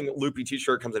Feeling Loopy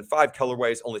t-shirt. Comes in 5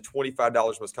 colorways, only $25.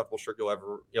 Most comfortable shirt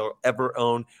you'll ever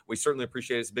own. We certainly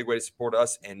appreciate it. It's a big way to support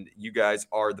us, and you guys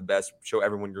are the best. Show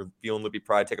everyone your Feeling Loopy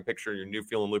pride. Take a picture of your new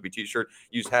Feeling Loopy t-shirt.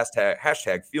 Use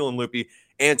hashtag Feeling Loopy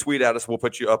and tweet at us. We'll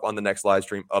put you up on the next live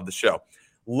stream of the show.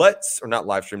 Next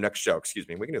show. Excuse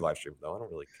me. We can do live stream though. I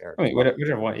don't really care. I mean,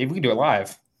 whichever one. If we can do it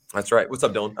live. That's right. What's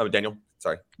up, Dylan? Oh, Daniel.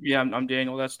 Sorry. Yeah, I'm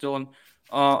Daniel. That's Dylan.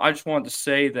 I just wanted to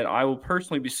say that I will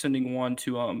personally be sending one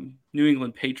to New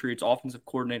England Patriots offensive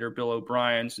coordinator Bill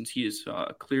O'Brien, since he is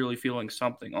clearly feeling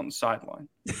something on the sideline.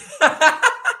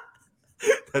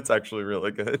 That's actually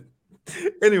really good.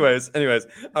 Anyways.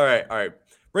 All right.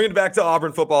 Bringing it back to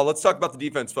Auburn football. Let's talk about the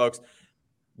defense, folks.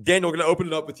 Daniel, we're going to open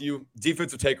it up with you.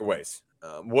 Defensive takeaways.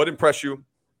 What impressed you?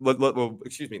 We'll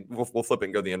flip it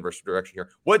and go the inverse direction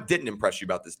here. What didn't impress you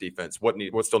about this defense? What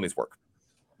still needs work?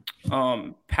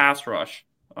 Pass rush.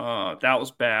 That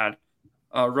was bad.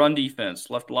 Run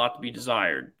defense left a lot to be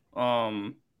desired.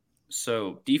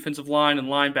 So defensive line and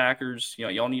linebackers,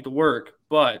 y'all need to work.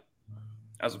 But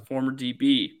as a former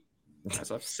DB, as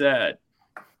I've said,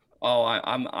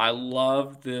 I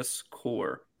love this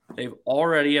core. They've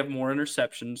already have more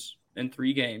interceptions in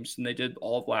 3 games than they did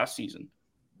all of last season.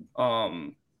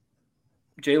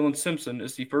 Jalen Simpson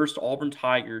is the first Auburn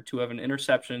Tiger to have an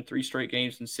interception in 3 straight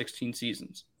games in 16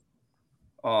 seasons.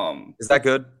 Is that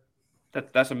good?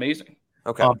 That's amazing.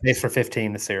 Okay. On pace for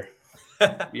 15 this year.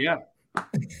 Yeah.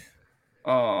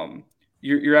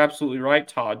 You're absolutely right,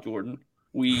 Todd Jordan.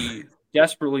 We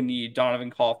desperately need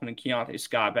Donovan Kaufman and Keontae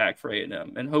Scott back for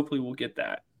A&M, and hopefully we'll get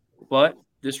that. But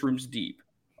this room's deep.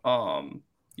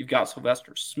 You've got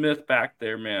Sylvester Smith back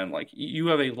there, man. Like, you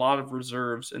have a lot of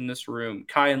reserves in this room.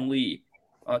 Kyan Lee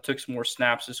took some more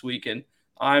snaps this week, and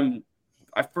I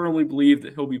firmly believe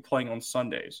that he'll be playing on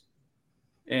Sundays.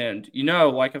 And,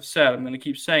 like I've said, I'm going to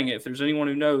keep saying it. If there's anyone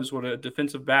who knows what a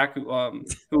defensive back who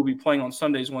will be playing on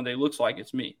Sundays one day looks like,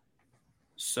 it's me.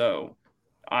 So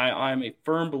I'm a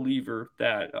firm believer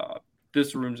that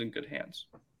this room's in good hands.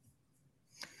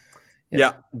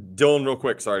 Yeah. Dylan, real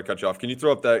quick. Sorry to cut you off. Can you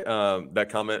throw up that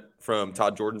comment from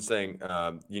Todd Jordan saying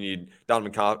you need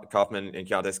Donovan Kaufman and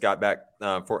Keontae Scott back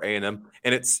for A&M?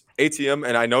 And it's ATM,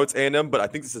 and I know it's A&M, but I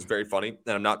think this is very funny,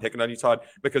 and I'm not picking on you, Todd,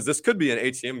 because this could be an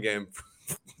ATM game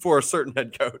for a certain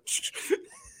head coach.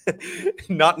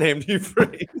 Not named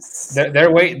Euphrates. They're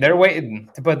waiting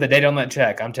to put the date on that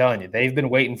check. I'm telling you, they've been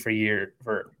waiting for a year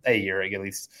at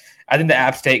least. I think the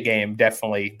App State game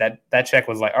definitely that check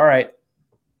was like, all right,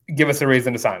 give us a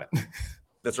reason to sign it.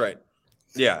 That's right.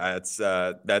 Yeah, I just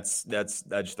thought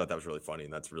that was really funny,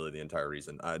 and that's really the entire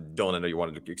reason. Dylan, I know you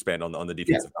wanted to expand on the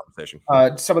defensive conversation.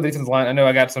 Some of the defensive line. I know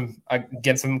I got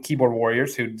some keyboard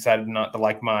warriors who decided not to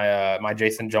like my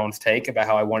Jason Jones take about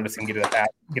how I wanted to see him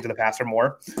get to the passer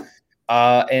more.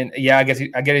 And yeah, I get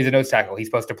he's a nose tackle. He's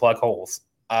supposed to plug holes.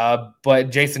 But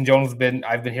Jason Jones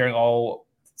I've been hearing all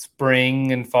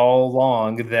spring and fall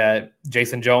long that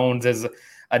Jason Jones is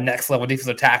a next level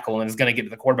defensive tackle and is going to get to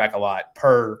the quarterback a lot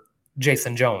per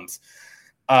Jason Jones.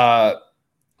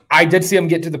 I did see him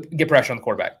get pressure on the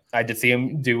quarterback. I did see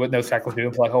him do what nose tackles do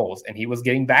and plug holes, and he was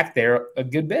getting back there a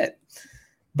good bit.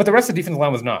 But the rest of the defensive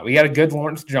line was not. We got a good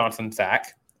Lawrence Johnson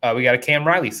sack. We got a Cam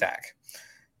Riley sack.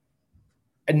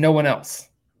 And no one else.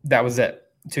 That was it.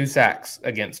 2 sacks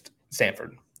against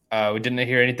Stanford. We didn't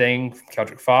hear anything from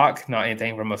Keldrick Falk, not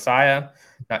anything from Messiah,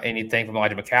 not anything from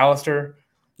Elijah McAllister.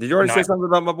 Did you already say something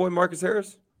about my boy Marcus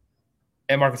Harris?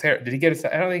 And Marcus Harris, did he get a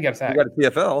sack? I don't think he got a sack. He got a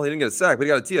TFL. He didn't get a sack, but he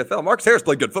got a TFL. Marcus Harris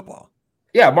played good football.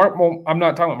 Yeah, I'm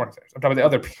not talking about Marcus Harris. I'm talking about the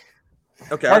other people.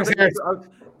 Okay. Marcus Harris.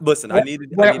 Listen,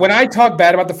 when I talk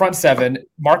bad about the front seven,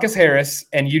 Marcus Harris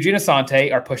and Eugene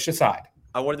Asante are pushed aside.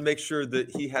 I wanted to make sure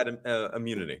that he had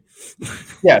immunity.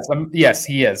 Yes,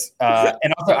 he is.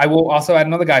 And also, I will also add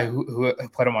another guy who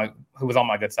was on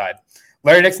my good side,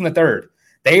 Larry Nixon III.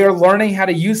 They are learning how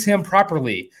to use him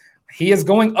properly. He is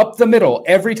going up the middle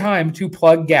every time to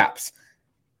plug gaps.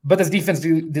 But this defense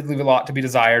did leave a lot to be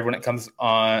desired when it comes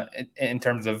on in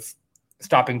terms of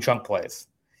stopping chunk plays.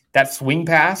 That swing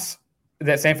pass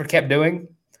that Stanford kept doing,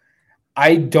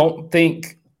 I don't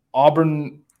think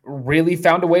Auburn really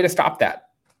found a way to stop that.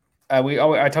 I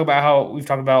talk about how we've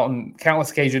talked about on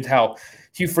countless occasions how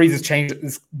Hugh Freeze has changed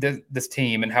this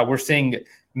team and how we're seeing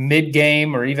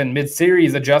mid-game or even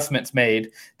mid-series adjustments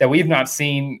made that we've not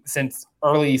seen since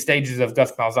early stages of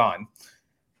Gus Malzahn.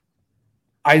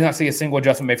 I did not see a single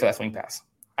adjustment made for that swing pass.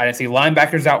 I didn't see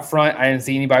linebackers out front. I didn't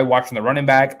see anybody watching the running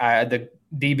back. The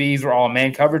DBs were all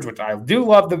man coverage, which I do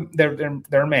love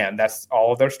their man. That's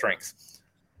all of their strengths.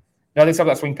 Nothing stopped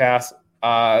that swing pass.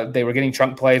 They were getting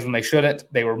chunk plays when they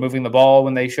shouldn't. They were moving the ball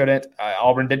when they shouldn't.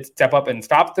 Auburn did step up and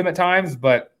stop them at times,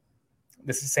 but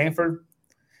this is Stanford.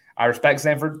 I respect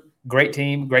Stanford. Great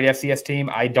team, great FCS team.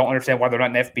 I don't understand why they're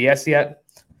not in FBS yet.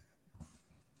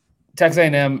 Texas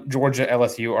A&M, Georgia,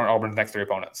 LSU are Auburn's next 3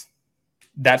 opponents.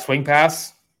 That swing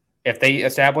pass, if they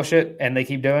establish it and they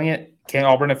keep doing it, can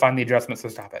Auburn find the adjustments to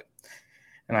stop it?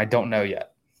 And I don't know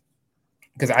yet.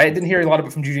 Because I didn't hear a lot of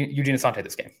it from Eugene Asante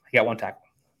this game. He got 1 tackle.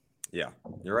 Yeah,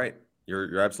 you're right.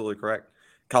 You're absolutely correct.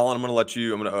 Colin, I'm going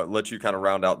to let you kind of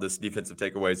round out this defensive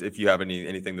takeaways. If you have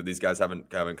anything that these guys haven't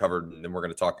covered, and then we're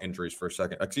going to talk injuries for a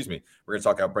second. Excuse me. We're going to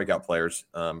talk about breakout players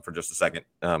for just a second.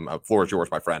 Floor is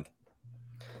yours, my friend.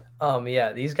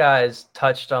 Yeah, these guys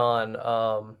touched on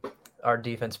our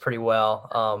defense pretty well.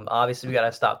 Obviously, we got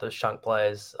to stop those chunk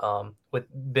plays. With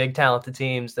big talented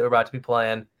teams that we're about to be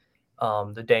playing,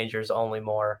 the danger is only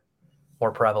more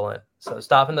prevalent. So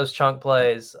stopping those chunk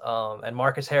plays, and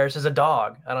Marcus Harris is a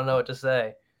dog. I don't know what to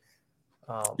say.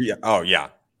 Yeah. Oh, yeah.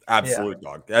 Absolute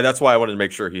dog. Yeah, that's why I wanted to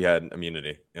make sure he had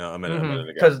immunity. A minute ago.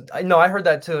 Because I heard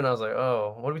that too, and I was like,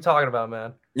 "Oh, what are we talking about,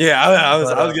 man?" Yeah, I was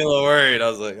getting a little worried. I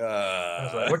was like,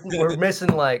 we're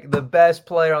missing like the best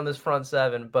player on this front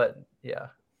seven, but yeah.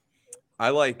 I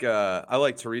like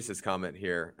Teresa's comment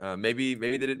here. Maybe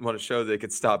they didn't want to show they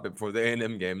could stop it before the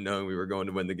A&M game, knowing we were going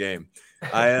to win the game.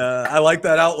 I like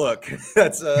that outlook.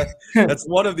 That's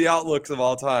one of the outlooks of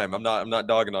all time. I'm not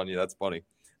dogging on you. That's funny.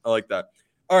 I like that.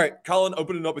 All right, Colin,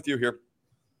 opening up with you here.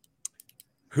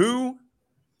 Who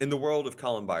in the world of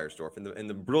Colin Beiersdorf, in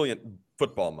the brilliant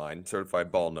football mind,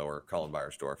 certified ball knower Colin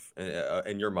Beiersdorf,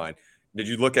 in your mind, did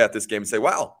you look at this game and say,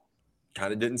 wow,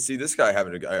 kind of didn't see this guy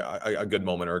having a good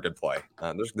moment or a good play?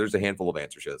 There's a handful of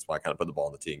answers here. That's why I kind of put the ball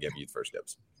on the tee and gave you the first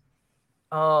dibs.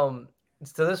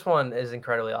 So this one is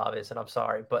incredibly obvious, and I'm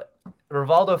sorry, but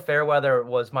Rivaldo Fairweather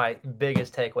was my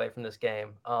biggest takeaway from this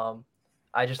game.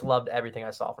 I just loved everything I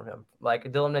saw from him.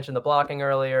 Like Dylan mentioned the blocking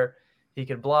earlier. He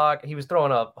could block. He was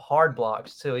throwing up hard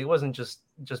blocks too. He wasn't just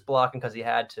blocking because he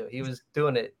had to. He was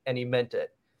doing it and he meant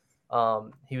it.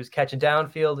 He was catching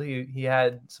downfield. He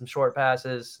had some short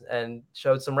passes and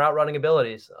showed some route running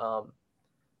abilities.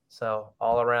 So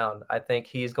all around, I think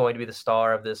he's going to be the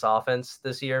star of this offense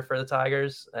this year for the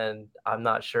Tigers. And I'm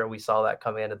not sure we saw that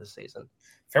coming into the season.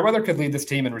 Fairweather could lead this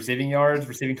team in receiving yards,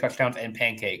 receiving touchdowns, and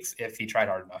pancakes if he tried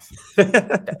hard enough.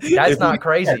 That's not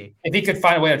crazy. If he could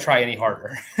find a way to try any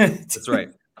harder. That's right.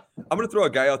 I'm going to throw a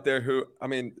guy out there who,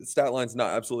 stat line's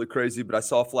not absolutely crazy, but I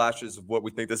saw flashes of what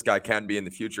we think this guy can be in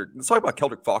the future. Let's talk about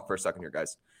Keldrick Falk for a second here,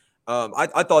 guys.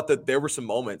 I thought that there were some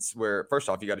moments where, first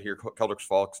off, you got to hear Keldrick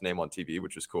Falk's name on TV,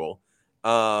 which was cool.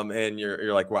 And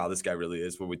you're like, wow, this guy really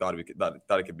is what we thought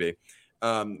it could be.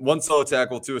 1 solo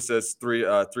tackle, 2 assists, 3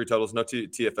 totals, no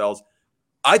TFLs.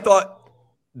 I thought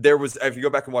there was, if you go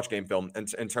back and watch game film,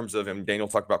 in terms of, Daniel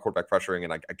talked about quarterback pressuring,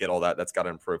 and I get all that. That's got to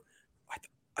improve.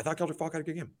 I thought Keldrick Falk had a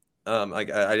good game. I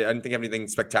didn't think I have anything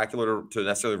spectacular to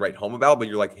necessarily write home about, but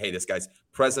you're like, hey, this guy's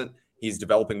present. He's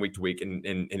developing week to week,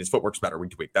 and his footwork's better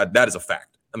week to week. That is a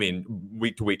fact. I mean,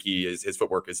 week to week, his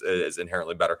footwork is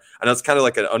inherently better. I know it's kind of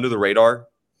like an under the radar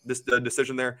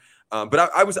decision there, but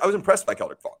I was impressed by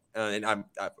Keldrick Falk, and I'm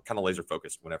kind of laser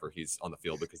focused whenever he's on the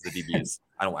field because the DBs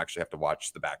I don't actually have to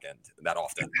watch the back end that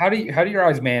often. How do your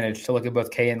eyes manage to look at both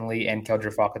Kayin Lee and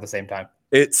Keldrick Falk at the same time?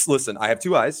 Listen, I have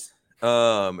two eyes.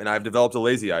 And I've developed a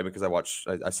lazy eye because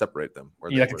I separate them.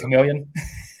 You like a chameleon?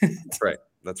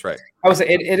 That's right. I would say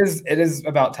it is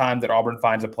about time that Auburn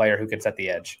finds a player who can set the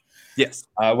edge. Yes.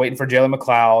 Waiting for Jalen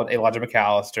McLeod, Elijah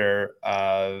McAllister.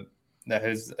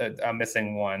 I'm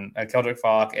missing one. Keldrick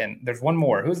Falk, and there's one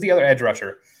more. Who's the other edge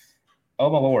rusher? Oh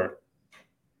my lord.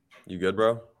 You good,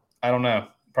 bro? I don't know.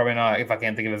 Probably not if I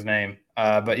can't think of his name.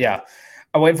 But yeah,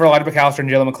 I'm waiting for Elijah McAllister and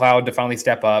Jalen McLeod to finally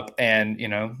step up and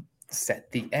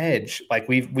set the edge. Like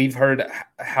we've heard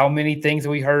how many things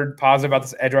we heard positive about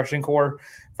this edge rushing core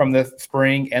from the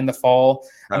spring and the fall.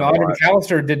 Elijah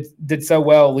McAllister did so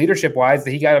well leadership wise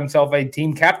that he got himself a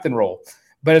team captain role.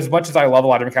 But as much as I love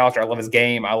Elijah McAllister, I love his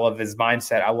game, I love his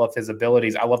mindset, I love his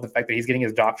abilities, I love the fact that he's getting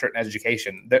his doctorate in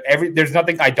education. There's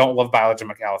nothing I don't love about Elijah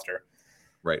McAllister.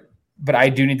 Right. But I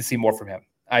do need to see more from him.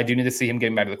 I do need to see him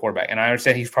getting back to the quarterback. And I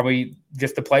understand he's probably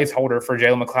just the placeholder for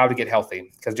Jalen McLeod to get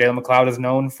healthy because Jalen McLeod is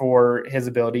known for his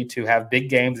ability to have big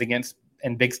games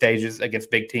in big stages against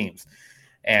big teams.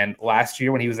 And last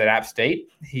year when he was at App State,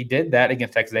 he did that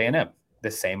against Texas A&M,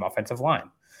 the same offensive line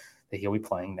that he'll be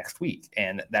playing next week.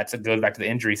 And goes back to the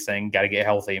injuries thing, got to get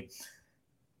healthy.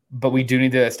 But we do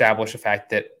need to establish the fact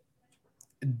that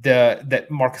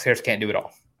that Marcus Harris can't do it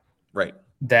all. Right.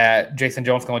 That Jason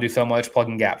Jones can only do so much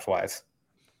plugging gaps wise.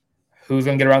 Who's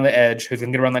going to get around the edge? Who's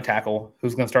going to get around the tackle?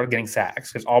 Who's going to start getting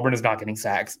sacks? Because Auburn is not getting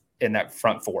sacks in that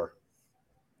front four.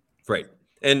 Right.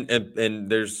 And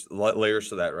there's layers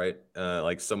to that, right?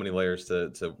 Like so many layers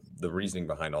to the reasoning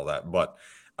behind all that. But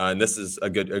and this is a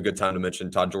good time to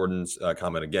mention Todd Jordan's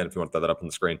comment again, if you want to throw that up on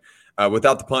the screen.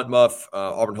 Without the punt muff,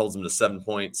 Auburn holds them to 7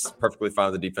 points. Perfectly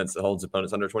fine with the defense that holds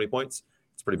opponents under 20 points.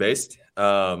 It's pretty based.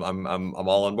 I'm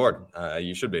all on board.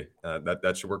 You should be.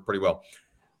 That should work pretty well.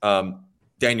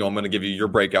 Daniel, I'm going to give you your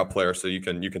breakout player so you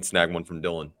can snag one from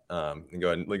Dylan and go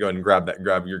ahead and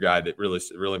grab your guy that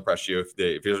really impressed you.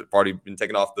 If he's already been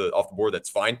taken off the board, that's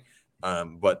fine.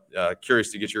 But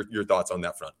curious to get your thoughts on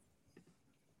that front.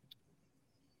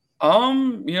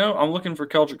 I'm looking for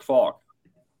Keldrick Falk.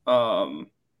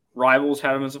 Rivals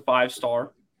had him as a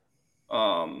 5-star,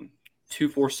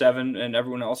 247, and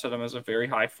everyone else had him as a very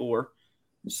high 4.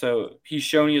 So he's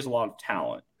shown he has a lot of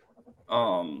talent.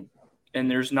 And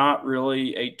there's not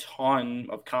really a ton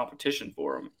of competition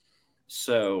for him.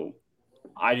 So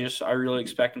I really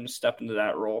expect him to step into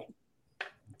that role.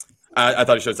 I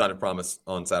thought he showed sign of promise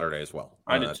on Saturday as well.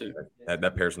 I did too.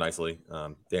 That pairs nicely.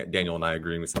 Daniel and I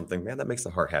agreeing with something. Man, that makes the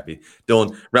heart happy.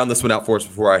 Dylan, round this one out for us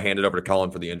before I hand it over to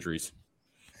Colin for the injuries.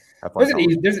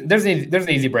 There's an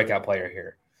easy breakout player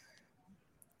here.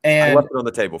 And I left it on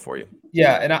the table for you.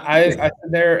 Yeah, and I sat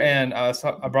there and I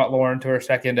brought Lauren to her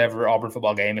second ever Auburn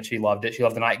football game, and she loved it. She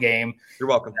loved the night game. You're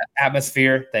welcome.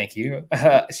 Atmosphere, thank you.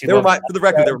 For the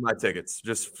record, they were my tickets,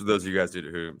 just for those of you guys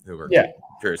who were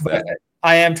curious. That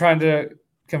I am trying to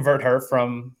convert her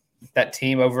from that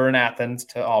team over in Athens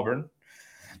to Auburn.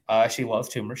 She loves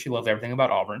Toomer. She loves everything about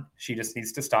Auburn. She just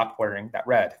needs to stop wearing that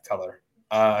red color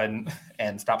and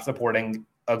stop supporting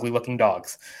ugly-looking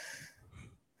dogs.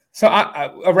 So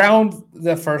around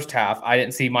the first half, I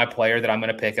didn't see my player that I'm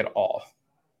going to pick at all.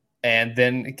 And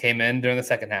then it came in during the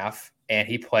second half, and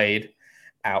he played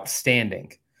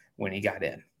outstanding when he got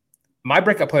in. My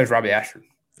breakup player is Robbie Ashford.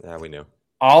 Yeah, we knew.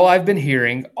 All I've been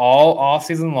hearing all off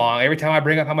season long, every time I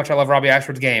bring up how much I love Robbie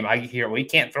Ashford's game, I hear, well, he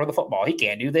can't throw the football. He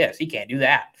can't do this. He can't do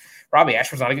that. Robbie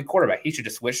Ashford's not a good quarterback. He should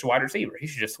just switch to wide receiver. He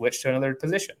should just switch to another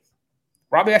position.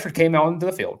 Robbie Ashford came out into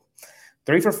the field,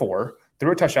 3 for 4,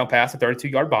 threw a touchdown pass, a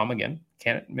 32-yard bomb again.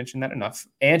 Can't mention that enough.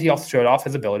 And he also showed off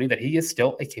his ability that he is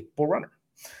still a capable runner,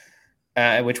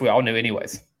 which we all knew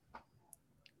anyways.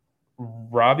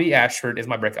 Robbie Ashford is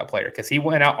my breakout player because he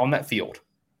went out on that field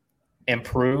and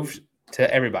proved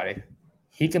to everybody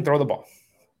he can throw the ball.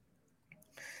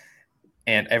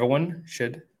 And everyone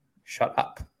should shut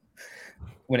up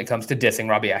when it comes to dissing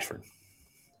Robbie Ashford.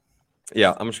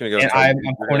 Yeah, I'm just going to go. And I'm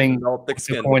pointing. That's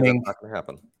not going to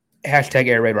happen. Hashtag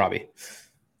Air Raid Robbie.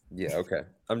 Yeah, okay.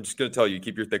 I'm just going to tell you,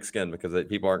 keep your thick skin because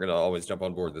people aren't going to always jump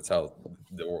on board. That's how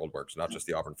the world works, not just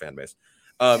the Auburn fan base.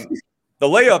 The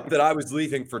layup that I was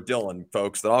leaving for Dylan,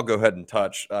 folks, that I'll go ahead and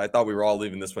touch. I thought we were all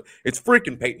leaving this one. It's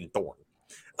freaking Payton Thorne.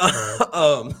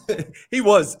 He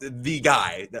was the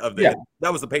guy of the. Yeah.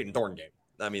 That was the Payton Thorne game.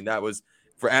 I mean, that was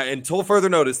until further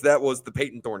notice. That was the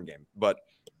Payton Thorne game. But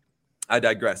I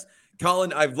digress.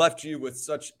 Colin, I've left you with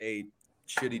such a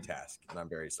shitty task, and I'm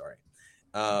very sorry.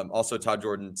 Also, Todd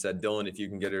Jordan said, Dylan, if you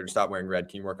can get her to stop wearing red,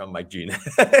 can you work on Mike G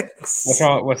next?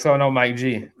 What's going on, Mike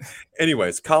G?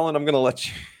 Anyways, Colin, I'm going to let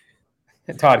you.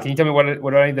 Todd, can you tell me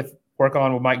what I need to work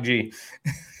on with Mike G?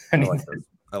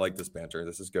 I like this banter.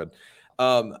 This is good.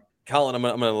 Colin, I'm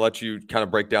going to let you kind of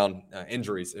break down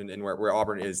injuries and where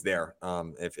Auburn is there,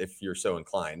 if you're so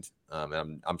inclined.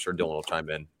 And I'm sure Dylan will chime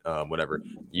in whenever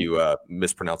you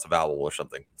mispronounce a vowel or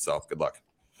something. So good luck.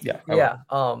 Yeah.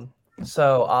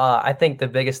 So I think the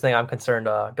biggest thing I'm concerned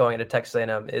going into Texas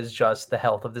A&M is just the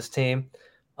health of this team.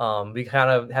 We kind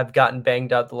of have gotten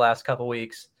banged up the last couple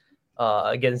weeks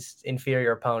against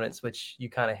inferior opponents, which you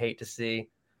kind of hate to see.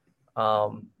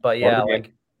 But yeah,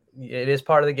 like it is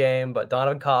part of the game. But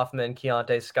Donovan Kaufman,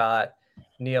 Keontae Scott,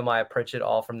 Nehemiah Pritchett,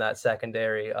 all from that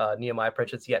secondary. Nehemiah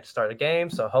Pritchett's yet to start a game,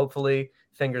 so hopefully,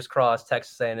 fingers crossed,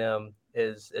 Texas A&M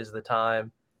is the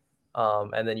time.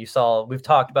 And then we've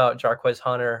talked about Jarquez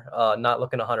Hunter not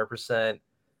looking 100%.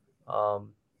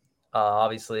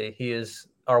 Obviously, he is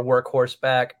our workhorse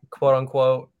back, quote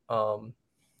unquote,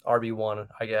 RB1,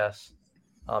 I guess.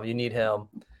 You need him.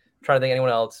 I'm trying to think of anyone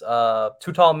else.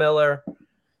 Tutal Miller,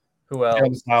 who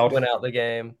else went out the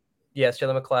game? Yes,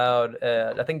 Jalen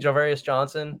McLeod. I think Javarius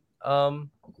Johnson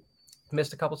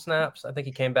missed a couple snaps. I think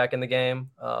he came back in the game,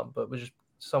 but was just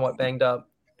somewhat banged up.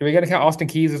 Do we got to count Austin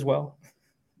Keys as well?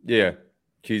 Yeah,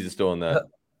 Keys is still in that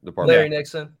department. Larry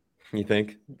Nixon. You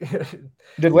think?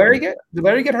 Did Larry get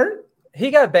hurt?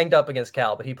 He got banged up against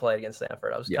Cal, but he played against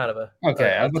Stanford. I was kind of a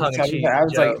tongue-in-cheek I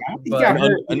was joke, like, he got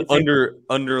hurt. An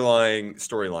underlying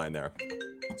storyline there.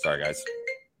 Sorry, guys.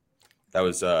 That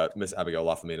was Miss Abigail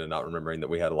Lafamina not remembering that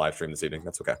we had a live stream this evening.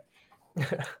 That's okay.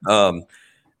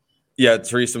 Yeah,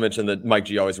 Teresa mentioned that Mike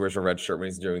G always wears a red shirt when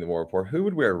he's doing the War Report. Who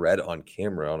would wear red on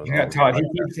camera? You got Todd.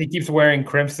 He keeps wearing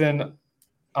crimson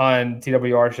on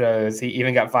TWR shows. He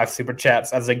even got 5 super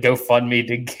chats as a GoFundMe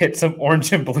to get some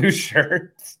orange and blue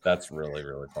shirts. That's really,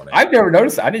 really funny. I've never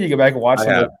noticed that. I need to go back and watch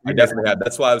I definitely had.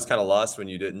 That's why I was kind of lost when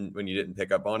you didn't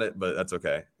pick up on it, but that's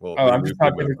okay. Well, I'm just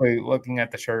not typically looking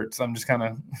at the shirts. I'm just kind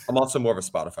of. I'm also more of a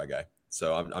Spotify guy,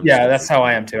 so I'm that's how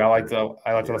I am too. I like to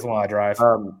listen while I drive.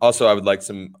 Also, I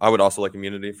would also like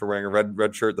immunity for wearing a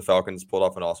red shirt. The Falcons pulled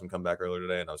off an awesome comeback earlier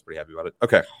today, and I was pretty happy about it.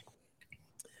 Okay,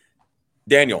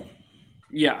 Daniel.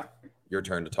 Yeah. Your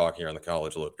turn to talk here on the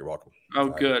college loop. You're welcome. Oh,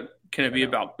 good. Can it be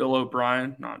about Bill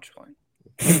O'Brien? No, I'm just playing.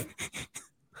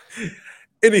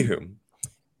 Anywho,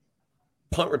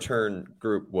 punt return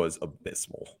group was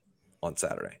abysmal on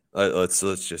Saturday. Let's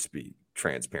just be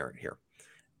transparent here.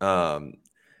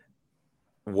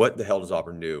 What the hell does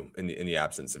Auburn do in the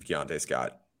absence of Keontae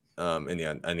Scott? In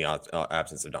the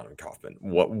absence of Donovan Kaufman?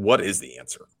 What is the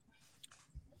answer?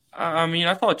 I mean,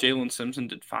 I thought Jalen Simpson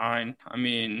did fine. I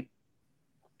mean,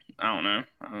 I don't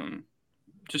know.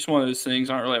 Just one of those things.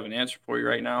 I don't really have an answer for you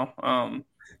right now.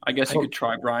 I guess you could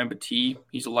try Brian Battie.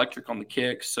 He's electric on the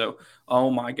kicks. So, oh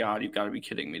my God, you've got to be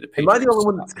kidding me. Am I the only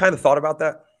one that's kind of thought about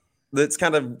that? That's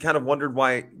kind of wondered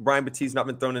why Brian Battie's not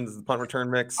been thrown into the punt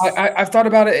return mix. I've thought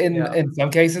about it in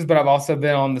some cases, but I've also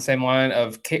been on the same line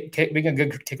of being a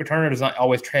good kick returner does not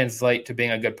always translate to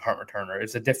being a good punt returner.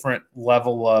 It's a different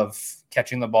level of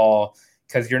catching the ball.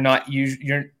 Because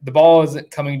the ball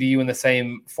isn't coming to you in the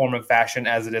same form and fashion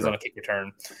as it is on a kick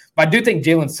return. But I do think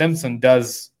Jalen Simpson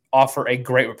does offer a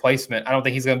great replacement. I don't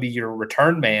think he's going to be your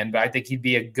return man, but I think he'd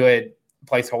be a good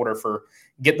placeholder for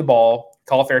get the ball,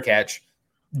 call a fair catch,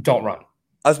 don't run.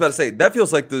 I was about to say that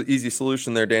feels like the easy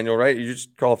solution there, Daniel. Right? You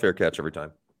just call a fair catch every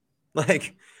time.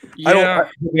 Like, yeah,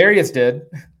 Darius did.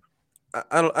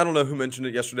 I don't know who mentioned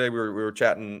it yesterday. We were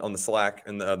chatting on the Slack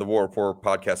and the War Report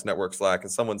Podcast Network Slack,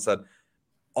 and someone said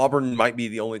Auburn might be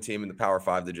the only team in the Power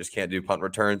 5 that just can't do punt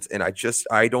returns, and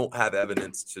I don't have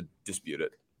evidence to dispute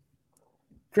it.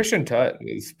 Christian Tutt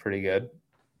is pretty good.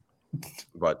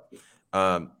 But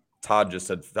Todd just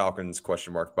said Falcons ?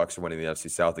 Bucks are winning the NFC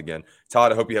South again.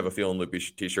 Todd, I hope you have a Feeling Loopy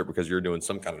t-shirt because you're doing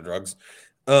some kind of drugs.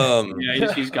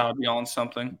 Yeah, he's got to be on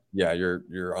something. Yeah,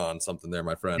 you're on something there,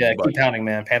 my friend. Yeah, keep pounding,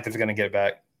 man. Panthers are going to get it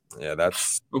back. Yeah,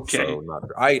 that's okay. So not.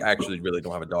 I actually really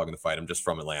don't have a dog in the fight. I'm just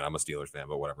from Atlanta. I'm a Steelers fan,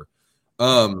 but whatever.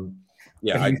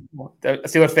 Yeah, a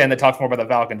Steelers fan that talks more about the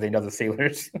Falcons than he does the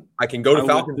Steelers. I can go to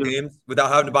Falcons games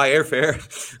without having to buy airfare.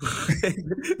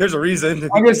 There's a reason.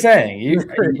 I'm just saying.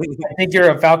 I think you're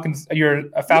a Falcons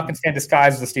fan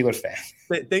disguised as a Steelers fan.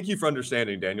 Thank you for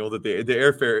understanding, Daniel, that the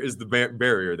airfare is the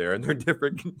barrier there, and they're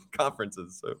different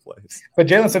conferences. So place. But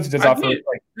Jalen Simpson does offer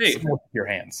your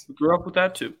hands. Grew up with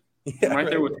that too. Yeah, I'm right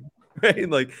there with you. Right?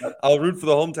 Like I'll root for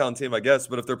the hometown team, I guess,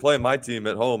 but if they're playing my team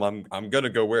at home, I'm gonna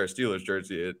go wear a Steelers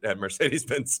jersey at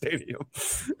Mercedes-Benz Stadium.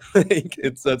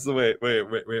 That's the way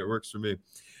it works for me.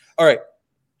 All right,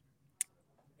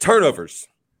 turnovers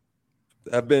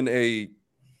have been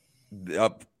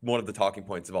one of the talking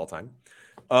points of all time,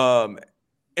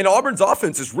 and Auburn's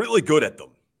offense is really good at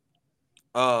them.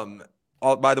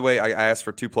 By the way, I asked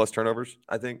for 2+ turnovers,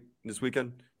 I think, this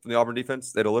weekend. From the Auburn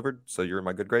defense, they delivered. So you're in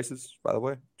my good graces, by the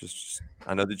way. Just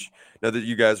I know that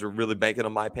you guys are really banking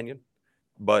on my opinion,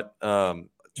 but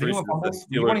Teresa,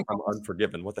 I'm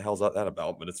unforgiven. What the hell's that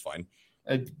about? But it's fine.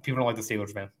 People don't like the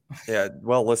Steelers, man. Yeah,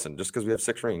 well, listen, just because we have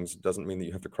 6 rings doesn't mean that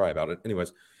you have to cry about it.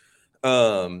 Anyways,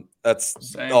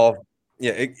 that's all.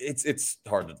 Yeah, it's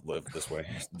hard to live this way.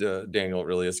 Daniel, it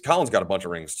really is. Colin's got a bunch of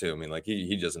rings too. I mean, like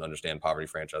he doesn't understand poverty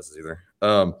franchises either.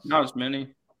 Not as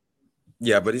many.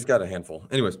 Yeah, but he's got a handful.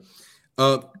 Anyways,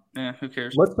 who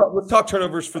cares? Let's talk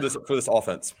turnovers for this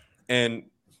offense and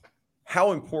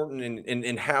how important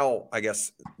and how I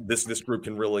guess this group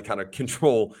can really kind of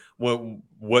control what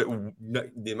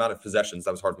the amount of possessions.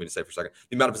 That was hard for me to say for a second.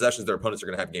 The amount of possessions their opponents are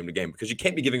going to have game to game, because you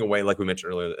can't be giving away, like we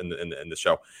mentioned earlier in the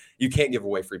show, you can't give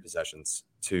away free possessions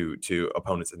to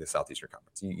opponents in the Southeastern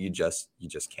Conference. You just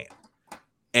can't.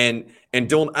 And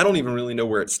Dylan, I don't even really know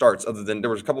where it starts, other than there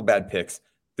was a couple bad picks.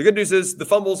 The good news is the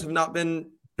fumbles have not been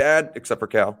bad, except for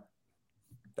Cal.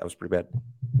 That was pretty bad.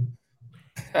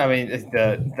 I mean,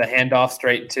 the handoff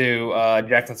straight to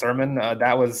Jackson Sermon,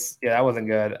 that wasn't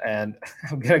good. And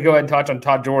I'm gonna go ahead and touch on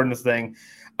Todd Jordan's thing.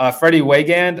 Freddie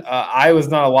Wigand, I was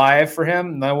not alive for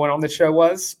him. No one on the show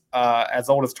was. As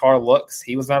old as Tar looks,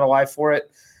 he was not alive for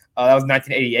it. That was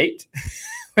 1988,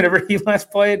 whenever he last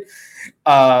played.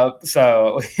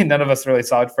 So none of us really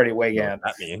saw Freddie Wigand.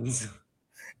 That means.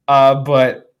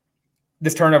 But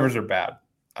these turnovers are bad.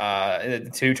 The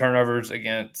 2 turnovers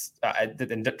against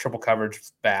the triple coverage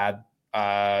was bad.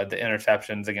 The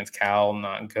interceptions against Cal,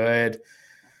 not good.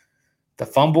 The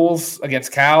fumbles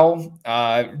against Cal,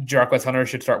 Jarquez Hunter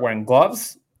should start wearing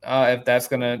gloves if that's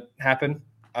going to happen.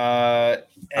 I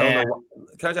don't know.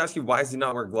 Can I just ask you, why is he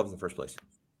not wearing gloves in the first place?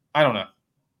 I don't know.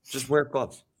 Just wear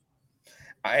gloves.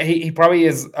 He probably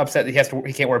is upset that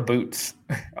he can't wear boots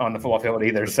on the football field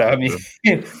either. So I mean,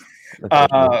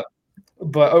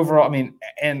 but overall, I mean,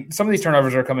 and some of these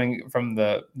turnovers are coming from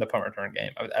the punt return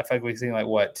game. I feel like we've seen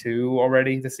 2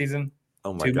 already this season.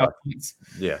 Oh my god!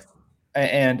 Yeah,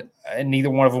 and neither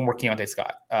one of them were Keontae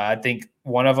Scott. I think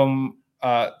one of them.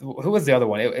 Who was the other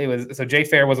one? It was Jay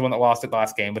Fair was the one that lost it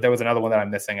last game, but there was another one that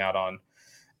I'm missing out on.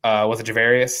 Was it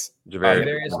Javarius?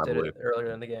 Javarius did it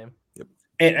earlier in the game. Yep.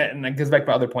 And that goes back to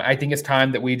my other point. I think it's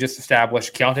time that we just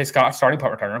establish Keontae Scott starting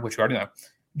punt returner, which we already know.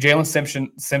 Jalen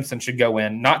Simpson should go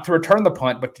in, not to return the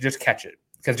punt, but to just catch it.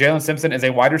 Because Jalen Simpson is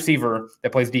a wide receiver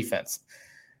that plays defense.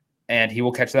 And he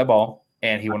will catch that ball,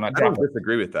 and he will not drop it. I don't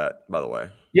disagree with that, by the way.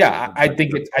 Yeah, I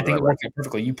think it works out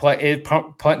perfectly. You play it,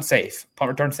 punt safe, punt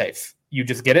return safe. You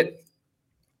just get it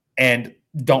and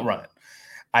don't run it.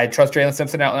 I trust Jalen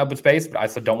Simpson out in open space, but I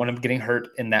still don't want him getting hurt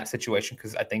in that situation,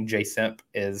 because I think Jay Simp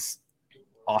is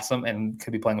awesome and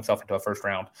could be playing himself into a first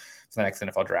round for the next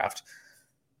NFL draft.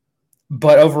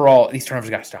 But overall, these turnovers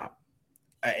got to stop.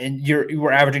 And you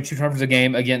were averaging 2 turnovers a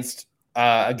game against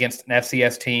an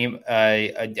FCS team,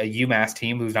 a UMass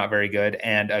team who's not very good,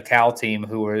 and a Cal team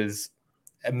who is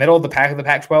middle of the pack of the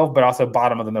Pac-12, but also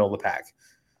bottom of the middle of the pack.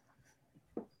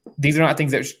 These are not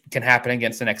things that can happen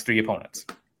against the next 3 opponents.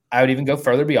 I would even go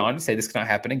further beyond and say this cannot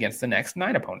happen against the next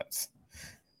 9 opponents.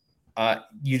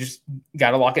 You just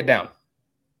got to lock it down.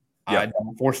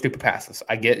 Don't force stupid passes.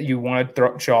 I get you want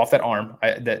to show off that arm,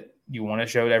 that you want to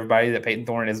show to everybody that Payton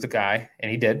Thorne is the guy,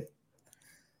 and he did.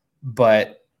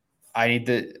 But I need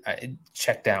the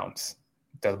check downs,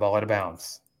 throw the ball out of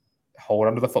bounds, hold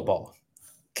onto the football,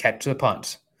 catch the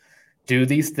punt, do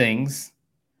these things,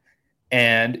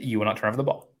 and you will not turn over the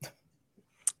ball.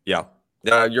 Yeah.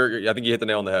 Yeah, I think you hit the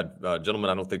nail on the head. Gentlemen,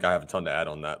 I don't think I have a ton to add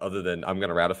on that, other than I'm going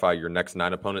to ratify your next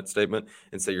 9 opponent statement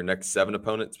and say your next 7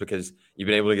 opponents, because you've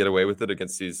been able to get away with it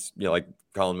against these, like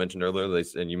Colin mentioned earlier,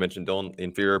 and you mentioned Dylan,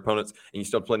 inferior opponents, and you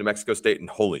still play New Mexico State, and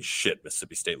holy shit,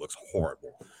 Mississippi State looks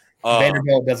horrible.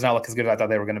 Vanderbilt does not look as good as I thought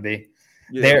they were going to be.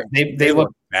 Yeah, They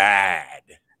look bad.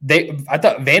 I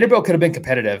thought Vanderbilt could have been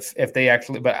competitive if they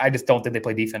actually, but I just don't think they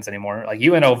play defense anymore. Like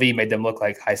UNLV made them look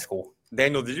like high school.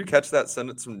 Daniel, did you catch that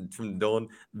sentence from Dylan?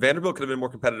 Vanderbilt could have been more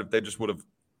competitive. They just would have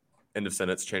end of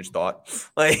sentence, changed thought.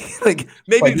 Like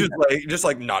maybe just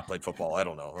not played football. I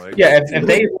don't know. Like, yeah, if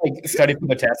they like studied for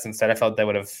the tests instead, I felt they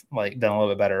would have like done a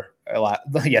little bit better a lot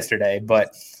yesterday.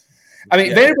 But I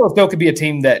mean, Vanderbilt still could be a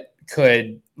team that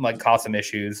could like cause some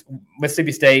issues.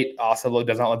 Mississippi State also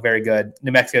does not look very good.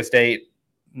 New Mexico State,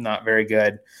 not very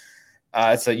good.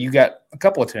 So you got a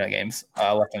couple of tune-out games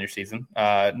left on your season.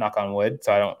 Knock on wood,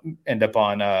 so I don't end up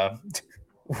on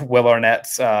Will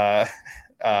Arnett's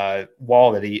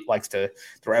wall that he likes to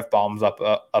throw F-bombs up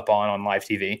on live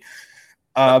TV.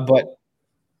 But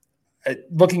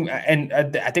looking, and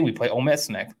I think we play Ole Miss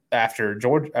next after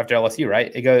LSU,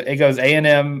 right? It goes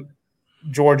A&M,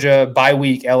 Georgia, bye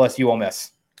week, LSU, Ole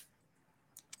Miss.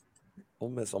 Ole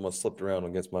Miss almost slipped around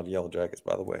against my Yellow Jackets,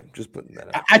 by the way. Just putting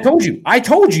that out. I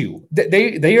told you.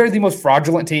 They are the most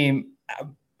fraudulent team.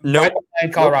 Nope. Right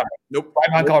behind Colorado. Nope. Right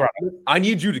behind Colorado. I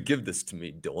need you to give this to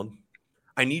me, Dylan.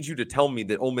 I need you to tell me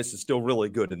that Ole Miss is still really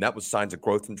good, and that was signs of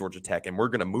growth from Georgia Tech, and we're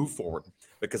going to move forward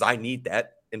because I need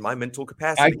that in my mental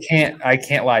capacity. I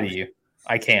can't lie to you.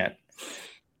 I can't.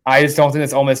 I just don't think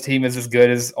this Ole Miss team is as good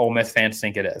as Ole Miss fans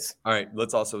think it is. All right,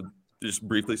 let's also just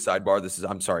briefly sidebar.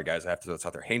 I'm sorry, guys. I have to throw this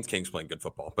out there. Haynes King's playing good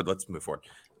football, but let's move forward.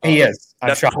 He is. I'm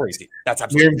that's shocked. Crazy. That's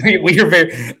absolutely. We're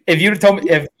very. If you told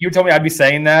me I'd be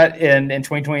saying that in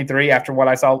 2023 after what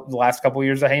I saw the last couple of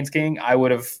years of Haynes King, I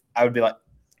would be like,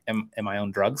 am I on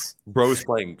drugs? Bro is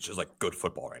playing just like good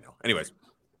football right now. Anyways,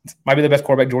 might be the best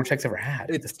quarterback Georgia Tech's ever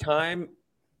had. It's time.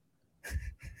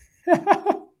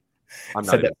 I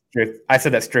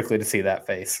said that strictly to see that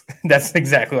face. That's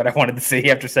exactly what I wanted to see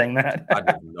after saying that. I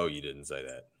just know you didn't say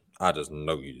that.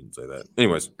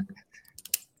 Anyways,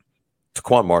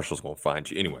 Taquan Marshall's going to find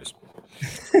you. Anyways.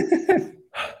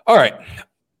 All right.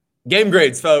 Game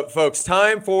grades, folks.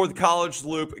 Time for the College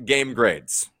Loop game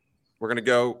grades. We're going to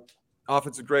go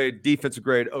offensive grade, defensive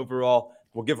grade, overall.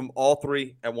 We'll give them all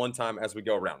three at one time as we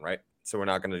go around, right? So we're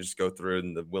not going to just go through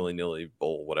in the willy-nilly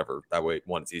bowl, whatever. That way,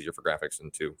 one, it's easier for graphics,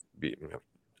 and two,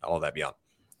 all that beyond.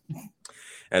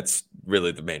 That's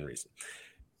really the main reason.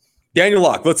 Daniel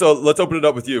Locke, let's open it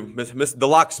up with you, Miss the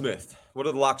Locksmith. What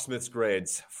are the Locksmith's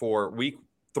grades for Week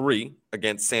 3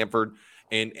 against Samford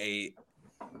in a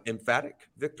emphatic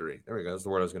victory? There we go. That's the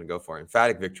word I was going to go for.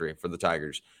 Emphatic victory for the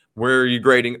Tigers. Where are you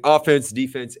grading offense,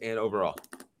 defense, and overall?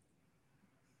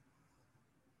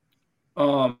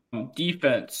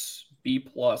 Defense B+.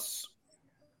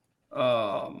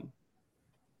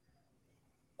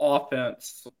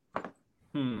 Offense.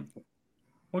 We'll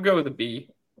go with a B.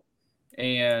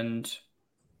 And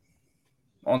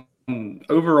on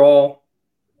overall,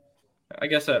 I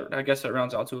guess that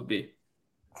rounds out to a B.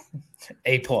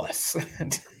 A+. I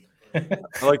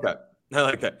like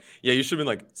that. Yeah, you should have been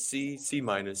like C-, A+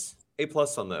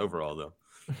 on the overall though,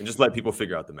 and just let people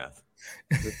figure out the math.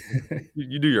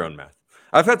 You do your own math.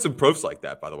 I've had some profs like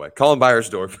that, by the way. Colin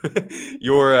Beiersdorf,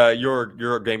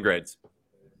 your game grades.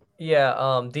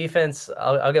 Yeah, defense,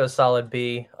 I'll give a solid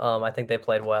B. I think they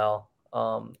played well.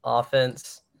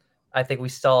 Offense, I think we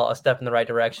saw a step in the right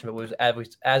direction, but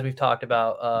as we've talked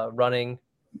about, running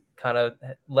kind of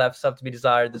left stuff to be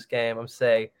desired this game. I'm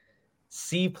say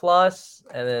C+,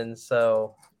 and then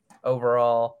so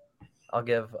overall, I'll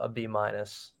give a B-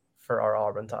 for our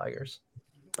Auburn Tigers.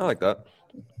 I like that.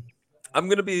 I'm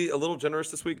going to be a little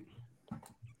generous this week. I'm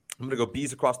going to go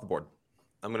B's across the board.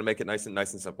 I'm going to make it nice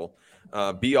and simple.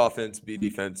 B offense, B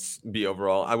defense, B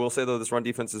overall. I will say, though, this run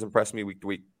defense has impressed me week to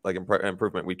week, like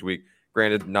improvement week to week.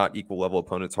 Granted, not equal level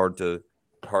opponents, hard to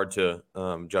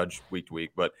judge week to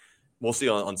week, but we'll see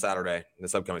on Saturday,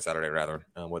 this upcoming Saturday, rather,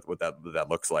 what that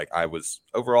looks like. I was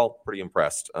overall pretty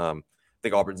impressed. I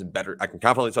think Auburn's in better. I can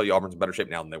confidently tell you Auburn's in better shape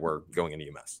now than they were going into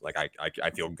UMass. Like I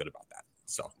feel good about that.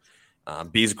 So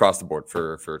B's across the board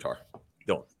for Tar.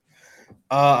 Dylan.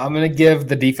 I'm going to give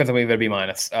the defense a B-.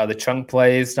 The chunk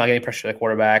plays, not getting pressure to the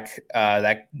quarterback,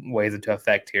 that weighs into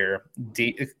effect here.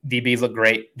 DBs look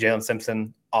great. Jalen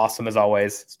Simpson, awesome as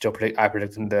always. I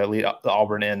predict him to lead the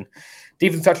Auburn in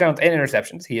defense touchdowns and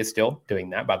interceptions. He is still doing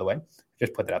that, by the way.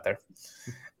 Just put that out there.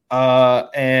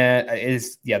 And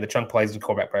the chunk plays and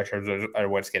quarterback pressures are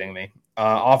what's getting me.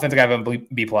 Offense, I have a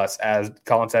B+. As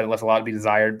Colin said, it left a lot to be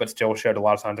desired, but still showed a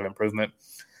lot of signs of improvement.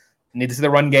 Need to see the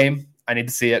run game. I need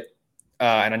to see it.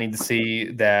 And I need to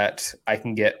see that I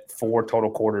can get 4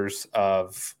 total quarters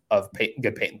of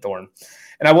good Payton Thorne.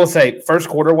 And I will say, first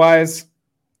quarter-wise,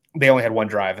 they only had 1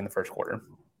 drive in the first quarter.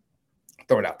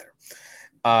 Throw it out there.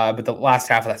 But the last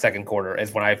half of that second quarter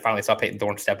is when I finally saw Payton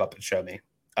Thorne step up and show me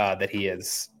that he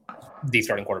is the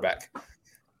starting quarterback.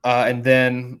 And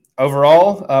then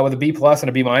overall, with a B plus and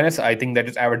a B minus, I think that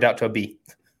just averaged out to a B.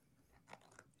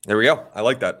 There we go. I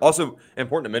like that. Also,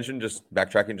 important to mention, just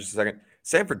backtracking just a second,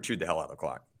 Samford chewed the hell out of the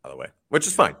clock, by the way, which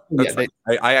is fine. That's fine.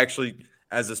 I actually,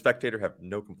 as a spectator, have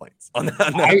no complaints on that.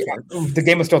 The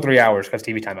game was still 3 hours because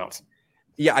TV timeouts.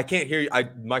 Yeah, I can't hear you.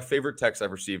 My favorite text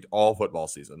I've received all football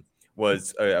season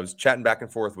was I was chatting back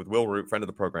and forth with Will Root, friend of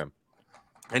the program,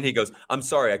 and he goes, "I'm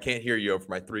sorry, I can't hear you over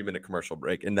my 3-minute commercial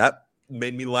break," and that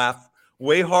made me laugh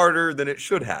way harder than it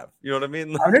should have. You know what I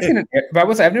mean? I've never seen it, but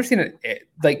I've never seen it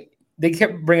like. They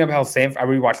kept bringing up how Sam. I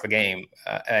rewatched the game,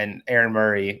 and Aaron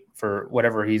Murray, for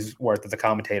whatever he's worth as a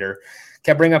commentator,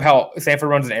 kept bringing up how Samford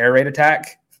runs an air raid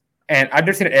attack, and I've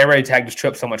never seen an air raid attack just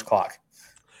trip so much clock.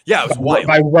 Yeah, it was wild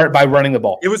by running the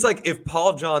ball. It was like if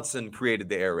Paul Johnson created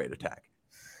the air raid attack.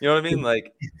 You know what I mean?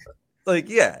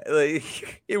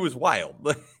 It was wild.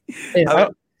 What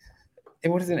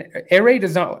is it? Air raid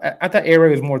does not. I thought air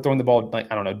raid was more throwing the ball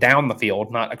down the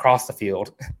field, not across the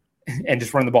field. And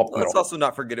just run the ball. Let's also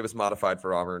not forget it was modified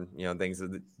for Auburn. Things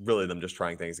that really them just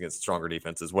trying things against stronger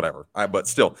defenses, whatever. But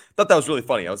still, thought that was really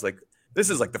funny. I was like, this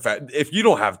is like the fact. If you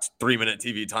don't have 3-minute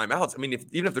TV timeouts, I mean,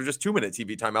 even if they're just 2-minute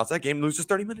TV timeouts, that game loses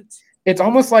 30 minutes. It's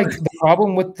almost like the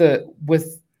problem with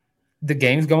the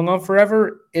games going on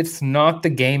forever. It's not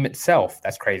the game itself.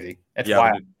 That's crazy. That's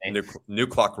wild. New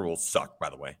clock rules suck.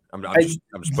 By the way, I'm just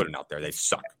putting it out there. They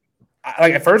suck.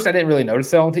 Like at first, I didn't really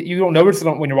notice it. You don't notice it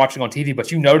when you're watching on TV,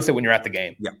 but you notice it when you're at the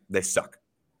game. Yeah, they suck.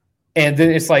 And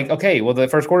then it's like, okay, well, the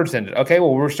first quarter's ended. Okay,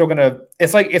 well, we're still gonna.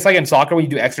 It's like in soccer when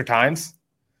you do extra times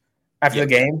after the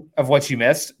game of what you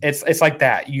missed. It's like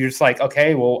that. You're just like,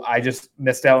 okay, well, I just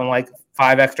missed out on like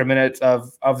 5 extra minutes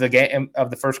of the game of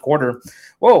the first quarter.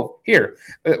 Whoa, here,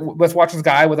 let's watch this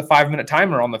guy with a 5-minute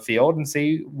timer on the field and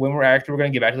see when we're going to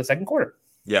get back to the second quarter.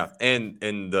 Yeah, and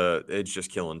it's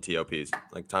just killing TOPs.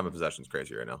 Like time of possession is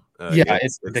crazy right now.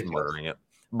 It's murdering it.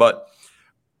 But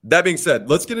that being said,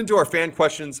 let's get into our fan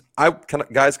questions. Can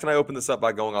I open this up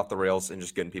by going off the rails and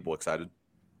just getting people excited?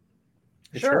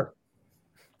 Sure.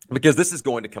 Because this is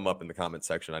going to come up in the comment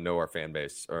section. I know our fan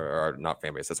base, or not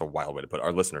fan base. That's a wild way to put it.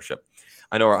 Our listenership.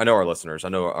 I know our listeners. I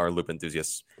know our Loop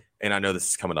enthusiasts, and I know this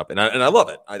is coming up, and I love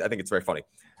it. I think it's very funny.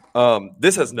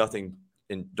 This has nothing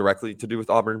directly to do with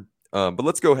Auburn. But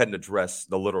let's go ahead and address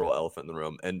the literal elephant in the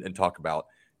room and talk about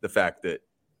the fact that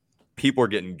people are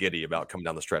getting giddy about coming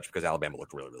down the stretch because Alabama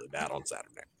looked really, really bad on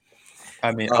Saturday.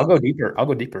 I mean, I'll go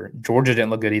deeper. Georgia didn't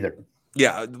look good either.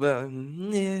 Yeah.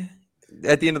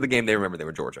 At the end of the game, they remember they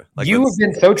were Georgia. You have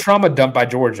been so trauma dumped by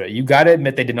Georgia. You got to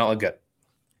admit they did not look good.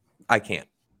 I can't.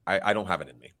 I don't have it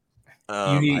in me.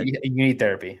 You need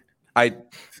therapy.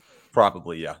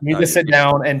 Probably, yeah. You need to sit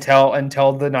down and tell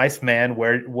the nice man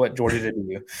what Georgia did to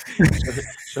you.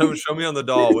 show me on the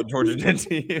doll what Georgia did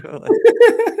to you.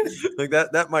 Like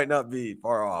that might not be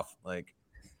far off. Like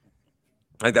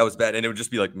that was bad, and it would just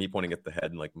be like me pointing at the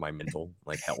head and like my mental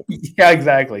help. Yeah,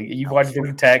 exactly. You watched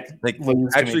Georgia Tech.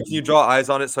 Actually, can you draw eyes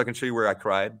on it so I can show you where I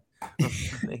cried?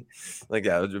 Yeah,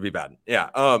 it would be bad. Yeah.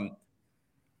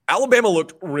 Alabama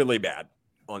looked really bad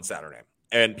on Saturday,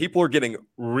 and people are getting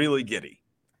really giddy.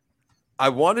 I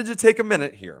wanted to take a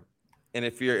minute here, and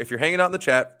if you're hanging out in the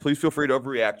chat, please feel free to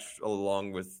overreact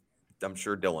along with, I'm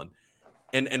sure, Dylan,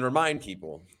 and remind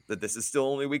people that this is still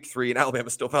only week 3, and Alabama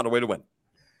still found a way to win.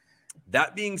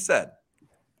 That being said,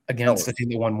 against the team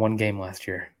that won 1 game last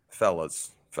year, fellas,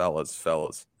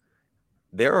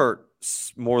 there are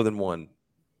more than one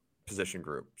position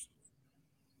groups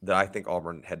that I think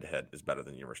Auburn head-to-head is better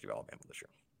than the University of Alabama this year.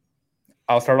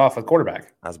 I'll start off with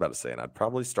quarterback. I was about to say, and I'd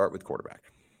probably start with quarterback.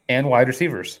 And wide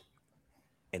receivers.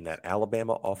 And that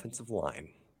Alabama offensive line.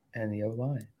 And the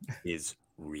O-line. Is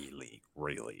really,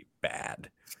 really bad.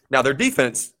 Now, their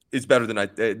defense is better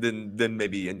than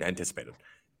maybe anticipated.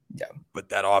 Yeah. But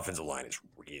that offensive line is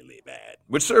really bad,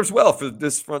 which serves well for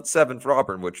this front 7 for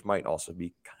Auburn, which might also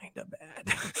be kind of bad.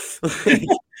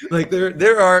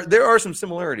 There are some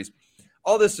similarities.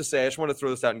 All this to say, I just want to throw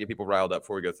this out and get people riled up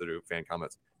before we go through fan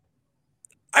comments.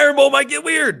 Iron Bowl might get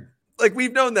weird.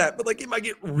 We've known that, but it might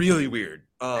get really weird.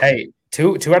 Hey,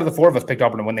 two out of the 4 of us picked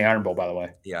Auburn to win the Iron Bowl, by the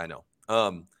way. Yeah, I know.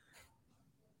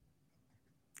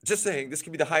 Just saying, this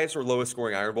could be the highest or lowest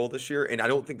scoring Iron Bowl this year, and I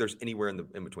don't think there's anywhere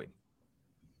in between.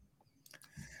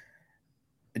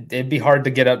 It'd be hard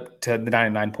to get up to the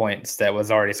 99 points that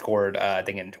was already scored, I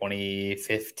think, in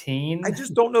 2015. I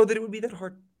just don't know that it would be that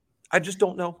hard. I just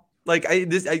don't know.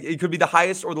 It could be the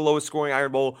highest or the lowest scoring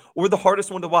Iron Bowl, or the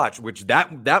hardest one to watch, which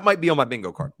that might be on my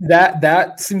bingo card.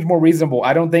 That seems more reasonable.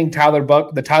 I don't think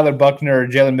the Tyler Buckner,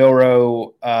 Jalen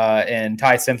Milroe, and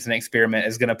Ty Simpson experiment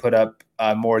is going to put up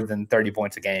more than 30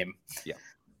 points a game. Yeah.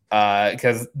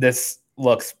 because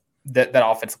that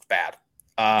offense looks bad.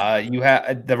 You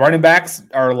have the running backs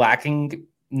are lacking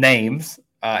names,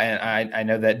 and I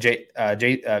know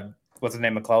that what's his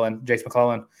name, Jace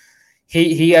McClellan.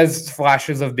 He has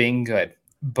flashes of being good,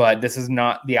 but this is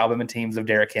not the Alabama teams of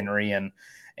Derrick Henry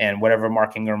and whatever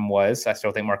Mark Ingram was. I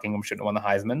still think Mark Ingram shouldn't have won the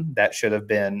Heisman. That should have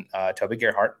been Toby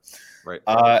Gerhart. Right.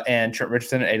 And Trent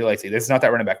Richardson and Eddie Lacy. This is not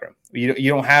that running back room. You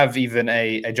don't have even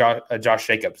a Josh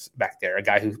Jacobs back there, a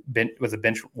guy who was a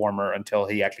bench warmer until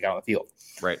he actually got on the field.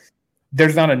 Right.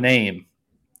 There's not a name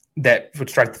that would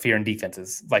strike the fear in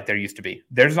defenses like there used to be.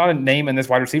 There's not a name in this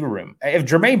wide receiver room. If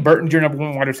Jermaine Burton's your number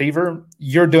one wide receiver,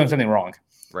 you're doing something wrong.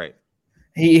 Right.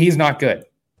 He's not good.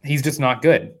 He's just not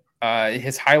good.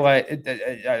 His highlight,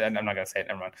 I'm not going to say it.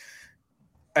 Never mind.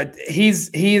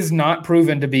 He is not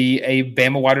proven to be a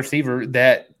Bama wide receiver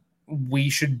that we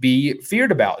should be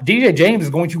feared about. DJ James is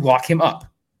going to lock him up.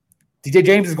 DJ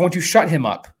James is going to shut him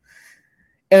up.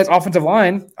 And his offensive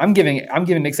line, I'm giving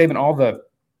Nick Saban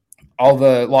all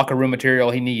the locker room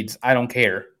material he needs. I don't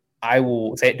care. I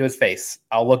will say it to his face.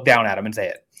 I'll look down at him and say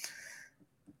it.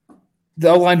 The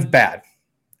O-line's bad.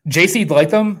 J.C.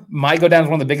 Latham might go down as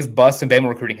one of the biggest busts in Bama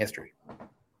recruiting history.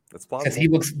 That's possible. Because he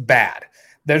looks bad.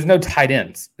 There's no tight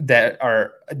ends there's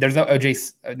no not OJ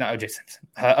Simpson.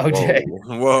 OJ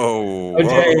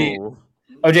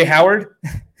Howard.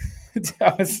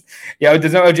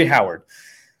 There's no OJ Howard.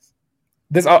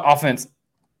 This offense,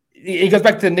 it goes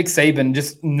back to Nick Saban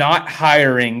just not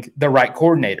hiring the right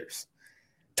coordinators.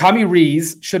 Tommy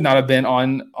Rees should not have been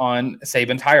on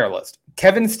Saban's hire list.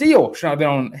 Kevin Steele should not have been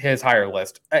on his hire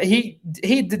list. He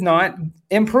did not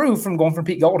improve from going from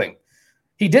Pete Golding.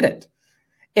 He didn't.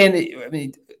 And I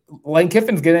mean, Lane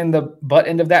Kiffin's getting the butt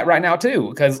end of that right now too,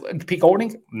 because Pete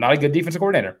Golding, not a good defensive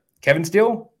coordinator. Kevin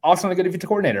Steele, also not a good defensive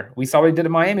coordinator. We saw what he did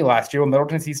at Miami last year when Middle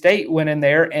Tennessee State went in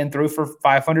there and threw for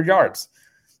 500 yards.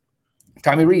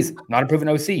 Tommy Rees, not a proven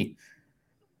OC.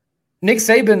 Nick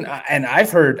Saban, and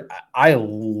I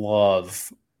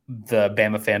love the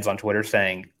Bama fans on Twitter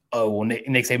saying, oh, well,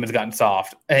 Nick Saban's gotten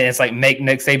soft. And it's like, make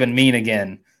Nick Saban mean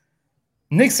again.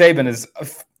 Nick Saban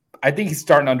I think he's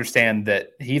starting to understand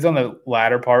that he's on the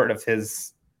latter part of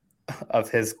his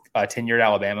tenure at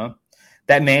Alabama.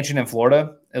 That mansion in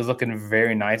Florida is looking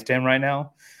very nice to him right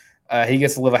now. He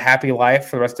gets to live a happy life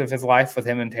for the rest of his life with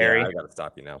him and Terry. Yeah, I got to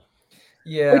stop you now.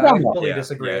 Yeah, I fully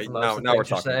disagree with most of now we're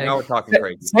talking. Now we're talking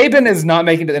crazy. Saban is not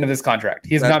making to the end of this contract.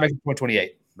 He's not making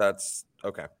 2028. That's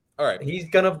okay. All right. He's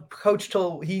gonna coach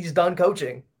till he's done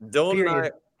coaching. Dylan and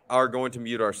I are going to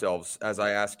mute ourselves as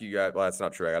I ask you guys. Well, that's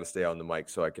not true. I got to stay on the mic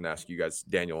so I can ask you guys,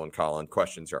 Daniel and Colin,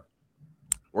 questions here.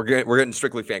 We're getting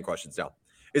strictly fan questions now.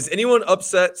 Is anyone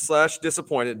upset /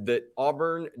 disappointed that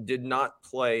Auburn did not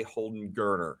play Holden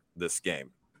Geriner this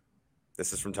game?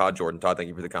 This is from Todd Jordan. Todd, thank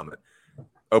you for the comment.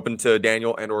 Open to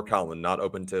Daniel and or Colin, not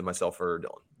open to myself or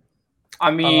Dylan.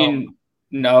 I mean,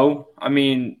 no. I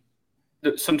mean,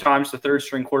 sometimes the third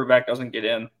string quarterback doesn't get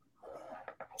in.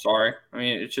 Sorry. I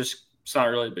mean, it's not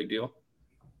really a big deal.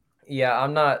 Yeah,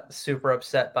 I'm not super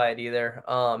upset by it either.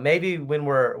 Maybe when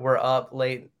we're up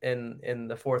late in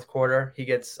the fourth quarter, he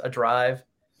gets a drive.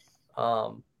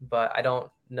 But I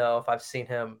don't know if I've seen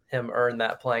him earn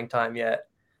that playing time yet,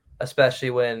 especially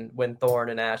when Thorne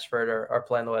and Ashford are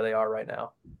playing the way they are right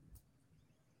now.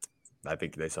 I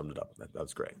think they summed it up. That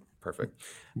was great. Perfect.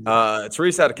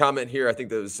 Teresa had a comment here. I think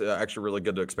that was actually really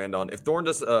good to expand on. If Thorne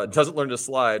doesn't learn to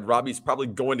slide, Robbie's probably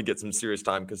going to get some serious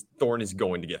time because Thorne is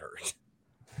going to get hurt.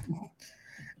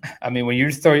 I mean, when you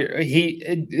just throw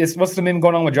it's must have been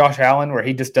going on with Josh Allen where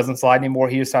he just doesn't slide anymore.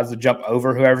 He decides to jump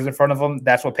over whoever's in front of him.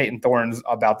 That's what Payton Thorne's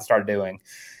about to start doing.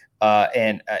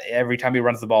 And every time he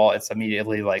runs the ball, it's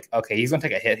immediately like, okay, he's going to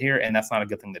take a hit here, and that's not a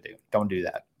good thing to do. Don't do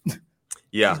that.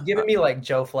 Yeah. He's giving me like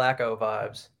Joe Flacco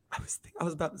vibes. I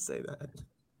was about to say that.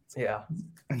 Yeah.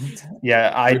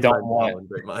 Yeah, I don't want.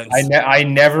 I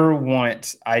never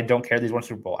want. I don't care. These won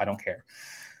Super Bowl. I don't care.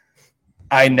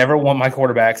 I never want my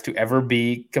quarterbacks to ever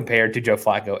be compared to Joe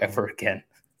Flacco ever again.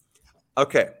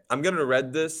 Okay, I'm going to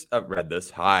read this. Read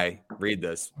this.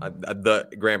 The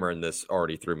grammar in this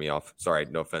already threw me off. Sorry,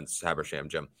 no offense, Habersham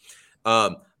Jim.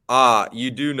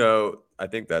 You do know, I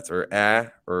think that's, or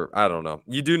I don't know.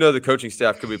 You do know the coaching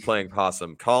staff could be playing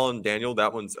possum. Colin, Daniel,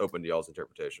 that one's open to y'all's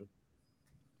interpretation.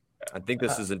 I think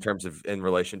this is in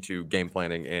relation to game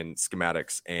planning and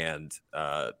schematics and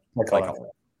play calling.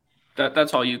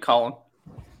 That's all you, Colin.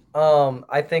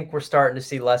 I think we're starting to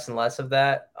see less and less of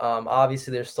that.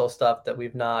 Obviously, there's still stuff that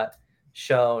we've not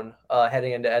shown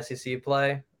heading into SEC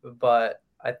play, but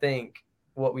I think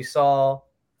what we saw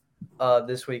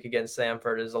this week against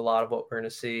Samford is a lot of what we're going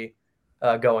to see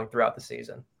going throughout the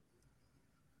season.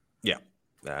 Yeah,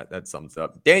 That sums it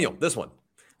up. Daniel, this one.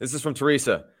 This is from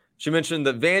Teresa. She mentioned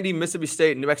that Vandy, Mississippi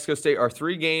State, and New Mexico State are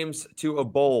 3 games to a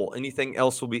bowl. Anything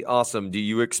else will be awesome. Do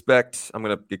you expect? I'm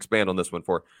going to expand on this one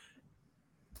for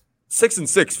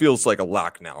 6-6 feels like a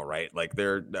lock now, right? Like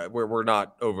we're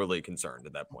not overly concerned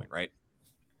at that point, right?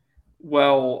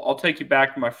 Well, I'll take you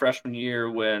back to my freshman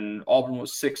year when Auburn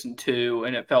was 6-2,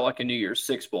 and it felt like a New Year's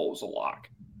Six bowl was a lock.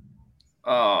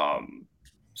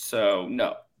 So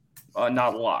no,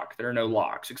 not a lock. There are no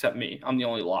locks except me. I'm the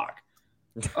only lock.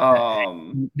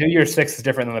 New Year's Six is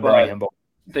different than the Birmingham Bowl.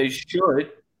 They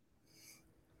should,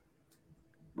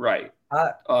 right?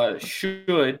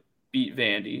 Should beat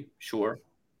Vandy. Sure.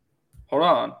 Hold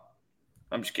on.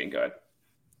 I'm just kidding. Go ahead.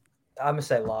 I'm gonna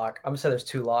say lock. I'm gonna say there's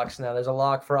 2 locks now. There's a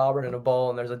lock for Auburn in a bowl,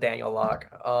 and there's a Daniel lock.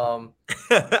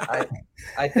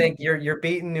 I think you're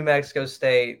beating New Mexico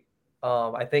State.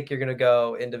 I think you're gonna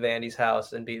go into Vandy's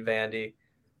house and beat Vandy.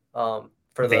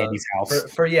 For Vandy's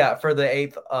house. For the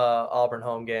 8th Auburn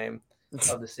home game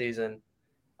of the season.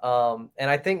 And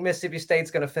I think Mississippi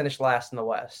State's gonna finish last in the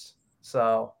West.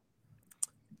 So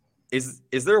is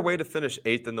there a way to finish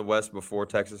 8th in the West before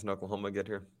Texas and Oklahoma get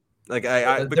here? Like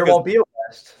there won't be a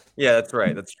West. Yeah, that's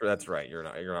right. That's right. You're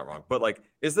not wrong. But like,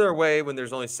 is there a way when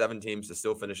there's only 7 teams to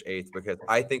still finish 8th? Because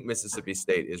I think Mississippi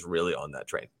State is really on that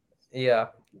train. Yeah,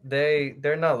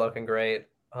 they're not looking great.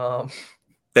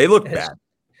 They look bad.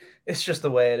 It's just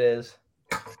the way it is.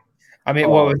 I mean,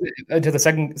 what was it, to the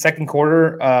second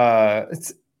quarter?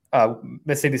 It's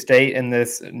Mississippi State in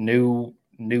this new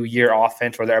year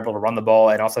offense where they're able to run the ball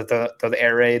and also throw the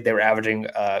air raid. They were averaging,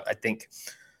 I think,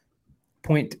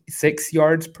 0.6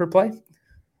 yards per play.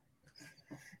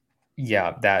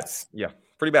 Yeah, that's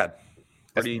pretty bad.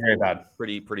 Very bad.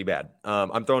 Pretty bad.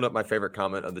 I'm throwing up my favorite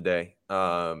comment of the day.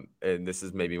 And this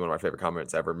is maybe one of my favorite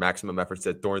comments ever. Maximum Effort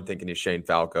said, Thorne thinking he's Shane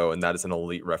Falco, and that is an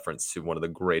elite reference to one of the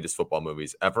greatest football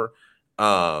movies ever.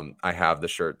 I have the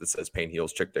shirt that says Pain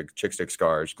Heals, Chick Stick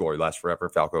Scars, Glory Lasts Forever,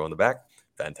 Falco on the back.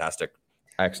 Fantastic.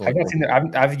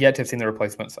 Excellent. I've yet to have seen the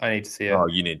replacements. I need to see it. Oh,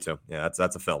 you need to. Yeah,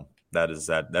 that's a film.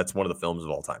 That's one of the films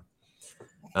of all time.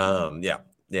 Yeah.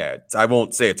 I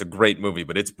won't say it's a great movie,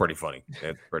 but it's pretty funny.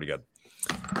 It's pretty good.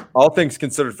 All things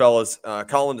considered, fellas,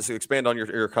 Colin, to expand on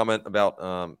your comment about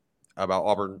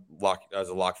Auburn lock as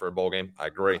a lock for a bowl game, I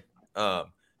agree.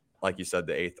 Like you said,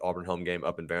 the 8th Auburn home game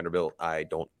up in Vanderbilt, I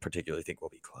don't particularly think will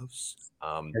be close.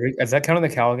 Is that counting the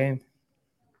Cal game?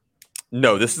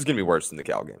 No, this is going to be worse than the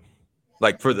Cal game.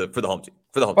 Like for the home team.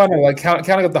 For the home team. No, like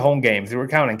counting up the home games, we're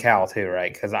counting Cal too,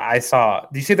 right? Because I saw.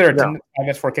 Did you see their attendance? I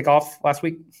guess for kickoff last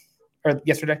week or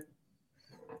yesterday.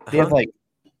 They had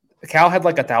Cal had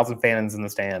 1,000 fans in the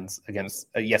stands against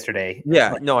yesterday.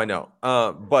 Yeah, no, I know.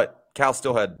 But Cal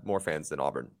still had more fans than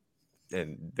Auburn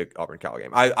in the Auburn Cal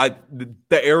game.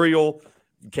 The aerial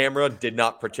camera did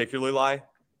not particularly lie.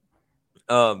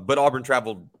 But Auburn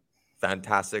traveled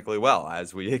fantastically well,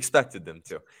 as we expected them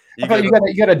to. You got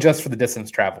to adjust for the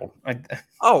distance traveled.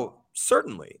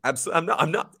 Certainly. Absolutely.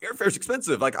 I'm not. Airfare's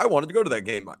expensive. Like, I wanted to go to that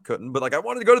game. I couldn't, but I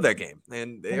wanted to go to that game,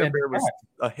 and the airfare was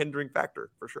a hindering factor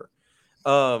for sure.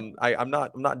 I'm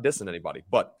not dissing anybody,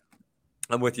 but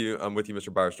I'm with you, Mr.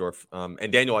 Beiersdorf.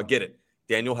 And Daniel, I get it.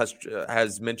 Daniel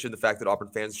has mentioned the fact that Auburn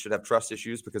fans should have trust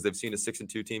issues because they've seen a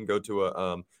 6-2 team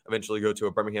eventually go to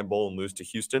a Birmingham Bowl and lose to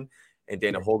Houston. And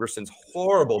Dana Holgerson's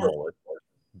horrible mullet,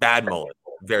 bad mullet,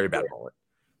 very bad mullet.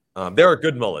 There are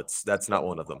good mullets. That's not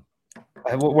one of them.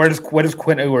 Where does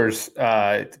Quinn Ewers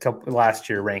last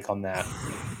year rank on that?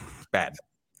 Bad.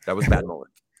 That was bad mullet.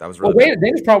 That was really bad.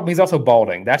 Dana's problem. He's also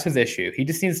balding. That's his issue. He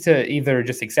just needs to either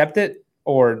just accept it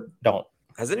or don't.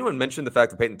 Has anyone mentioned the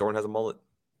fact that Payton Thorne has a mullet?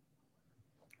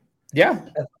 Yeah,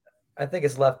 I think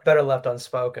it's better left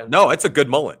unspoken. No, it's a good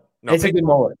mullet. No, it's a good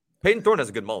mullet. Payton Thorne has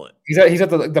a good mullet. He's got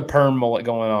the perm mullet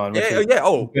going on. Yeah.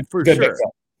 Oh, for sure.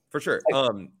 For sure.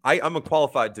 I'm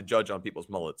qualified to judge on people's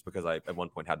mullets because I at one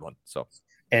point had one. So,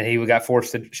 and he got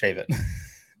forced to shave it.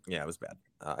 Yeah, it was bad.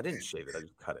 I didn't shave it. I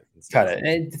just cut it. Cut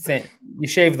it. You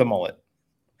shave the mullet.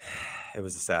 It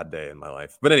was a sad day in my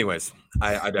life. But anyways,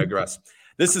 I digress.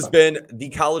 This has been the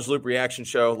College Loop Reaction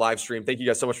Show live stream. Thank you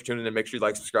guys so much for tuning in. Make sure you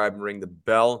like, subscribe, and ring the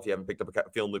bell. If you haven't picked up a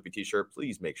Feeling Loopy t-shirt,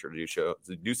 please make sure to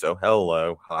do so.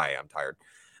 Hello. Hi, I'm tired.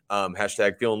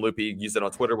 Hashtag Feeling Loopy. Use it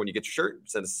on Twitter when you get your shirt.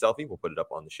 Send us a selfie. We'll put it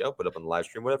up on the show, put it up on the live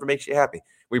stream, whatever makes you happy.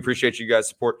 We appreciate you guys'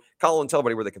 support. Colin, tell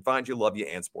everybody where they can find you, love you,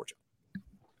 and support you.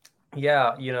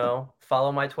 Yeah,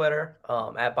 follow my Twitter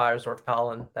at Beiersdorf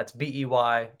Colin. That's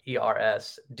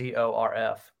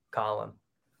BEYERSDORF Colin.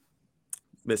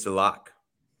 Mr. Locke.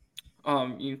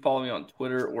 You can follow me on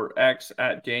Twitter or X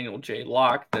at Daniel J.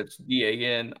 Locke. That's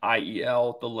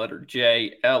DANIEL, the letter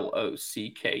J,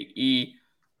 LOCKE.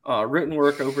 Written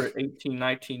work over at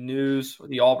 1819 News,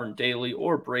 the Auburn Daily,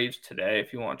 or Braves Today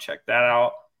if you want to check that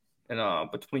out.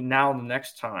 And between now and the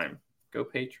next time, go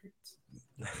Patriots.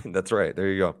 That's right. There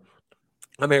you go.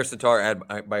 I'm Harrison Tarr,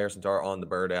 by Harrison Tarr on the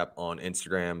Bird app, on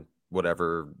Instagram,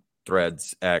 whatever,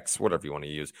 Threads, X, whatever you want to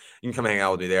use. You can come hang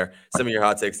out with me there. Send me your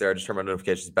hot takes there. I just turn my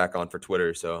notifications back on for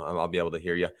Twitter, so I'll be able to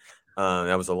hear you.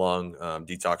 That was a long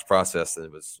detox process, and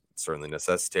it was certainly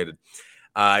necessitated.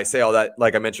 I say all that,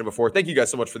 like I mentioned before. Thank you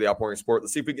guys so much for the outpouring support.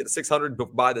 Let's see if we can get to 600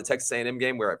 by the Texas A&M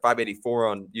game. We're at 584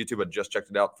 on YouTube. I just checked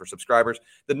it out for subscribers.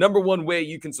 The number one way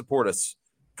you can support us.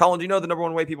 Colin, do you know the number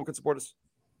one way people can support us?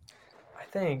 I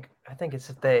think it's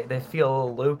if they feel a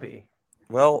little loopy.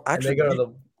 Well, actually,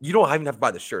 you don't even have to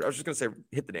buy the shirt. I was just going to say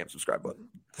hit the damn subscribe button.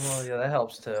 Well, yeah, that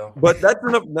helps too. But that's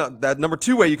that number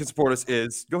two way you can support us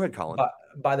is go ahead, Colin.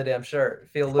 Buy the damn shirt.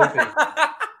 Feel loopy.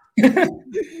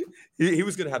 He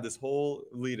was going to have this whole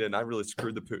lead in. I really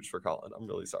screwed the pooch for Colin. I'm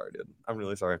really sorry, dude. I'm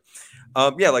really sorry.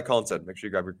 Yeah, like Colin said, make sure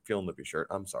you grab your Feeling Lippy shirt.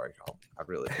 I'm sorry, Colin. I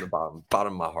really, from the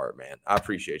bottom of my heart, man. I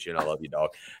appreciate you and I love you, dog.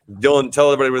 Dylan,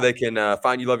 tell everybody where they can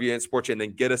find you, love you, and support you, and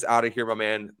then get us out of here, my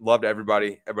man. Love to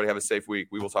everybody. Everybody have a safe week.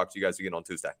 We will talk to you guys again on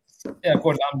Tuesday. Yeah, of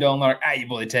course, I'm Dylan Lark at You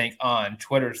Boy the Tank on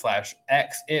Twitter/X.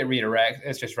 It redirects.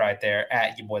 It's just right there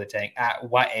at You Boy the Tank, at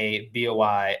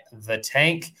YABOY the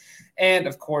Tank. And,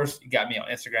 of course, you got me on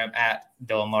Instagram at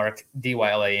Dylan Lark,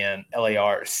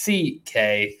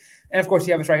 DYLANLARCK. And, of course,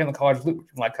 you have us right here on the College Loop.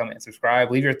 Like, comment, and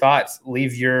subscribe. Leave your thoughts.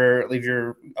 Leave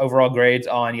your overall grades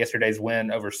on yesterday's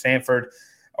win over Stanford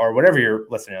or whatever you're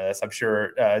listening to this. I'm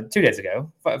sure 2 days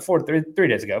ago, 3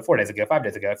 days ago, 4 days ago, 5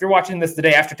 days ago. If you're watching this the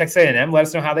day after Texas A&M, let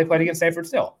us know how they played against Stanford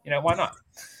still. Why not?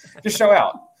 Just show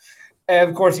out. And,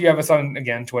 of course, you have us on,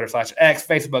 again, Twitter/X,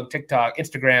 Facebook, TikTok,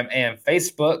 Instagram, and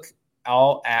Facebook.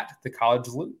 All at the College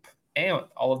Loop. And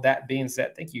all of that being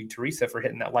said, thank you, Teresa, for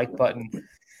hitting that like button.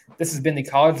 This has been the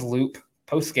College Loop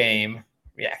post-game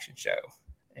reaction show.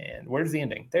 And where's the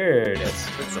ending? There it is.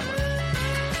 It's somewhere.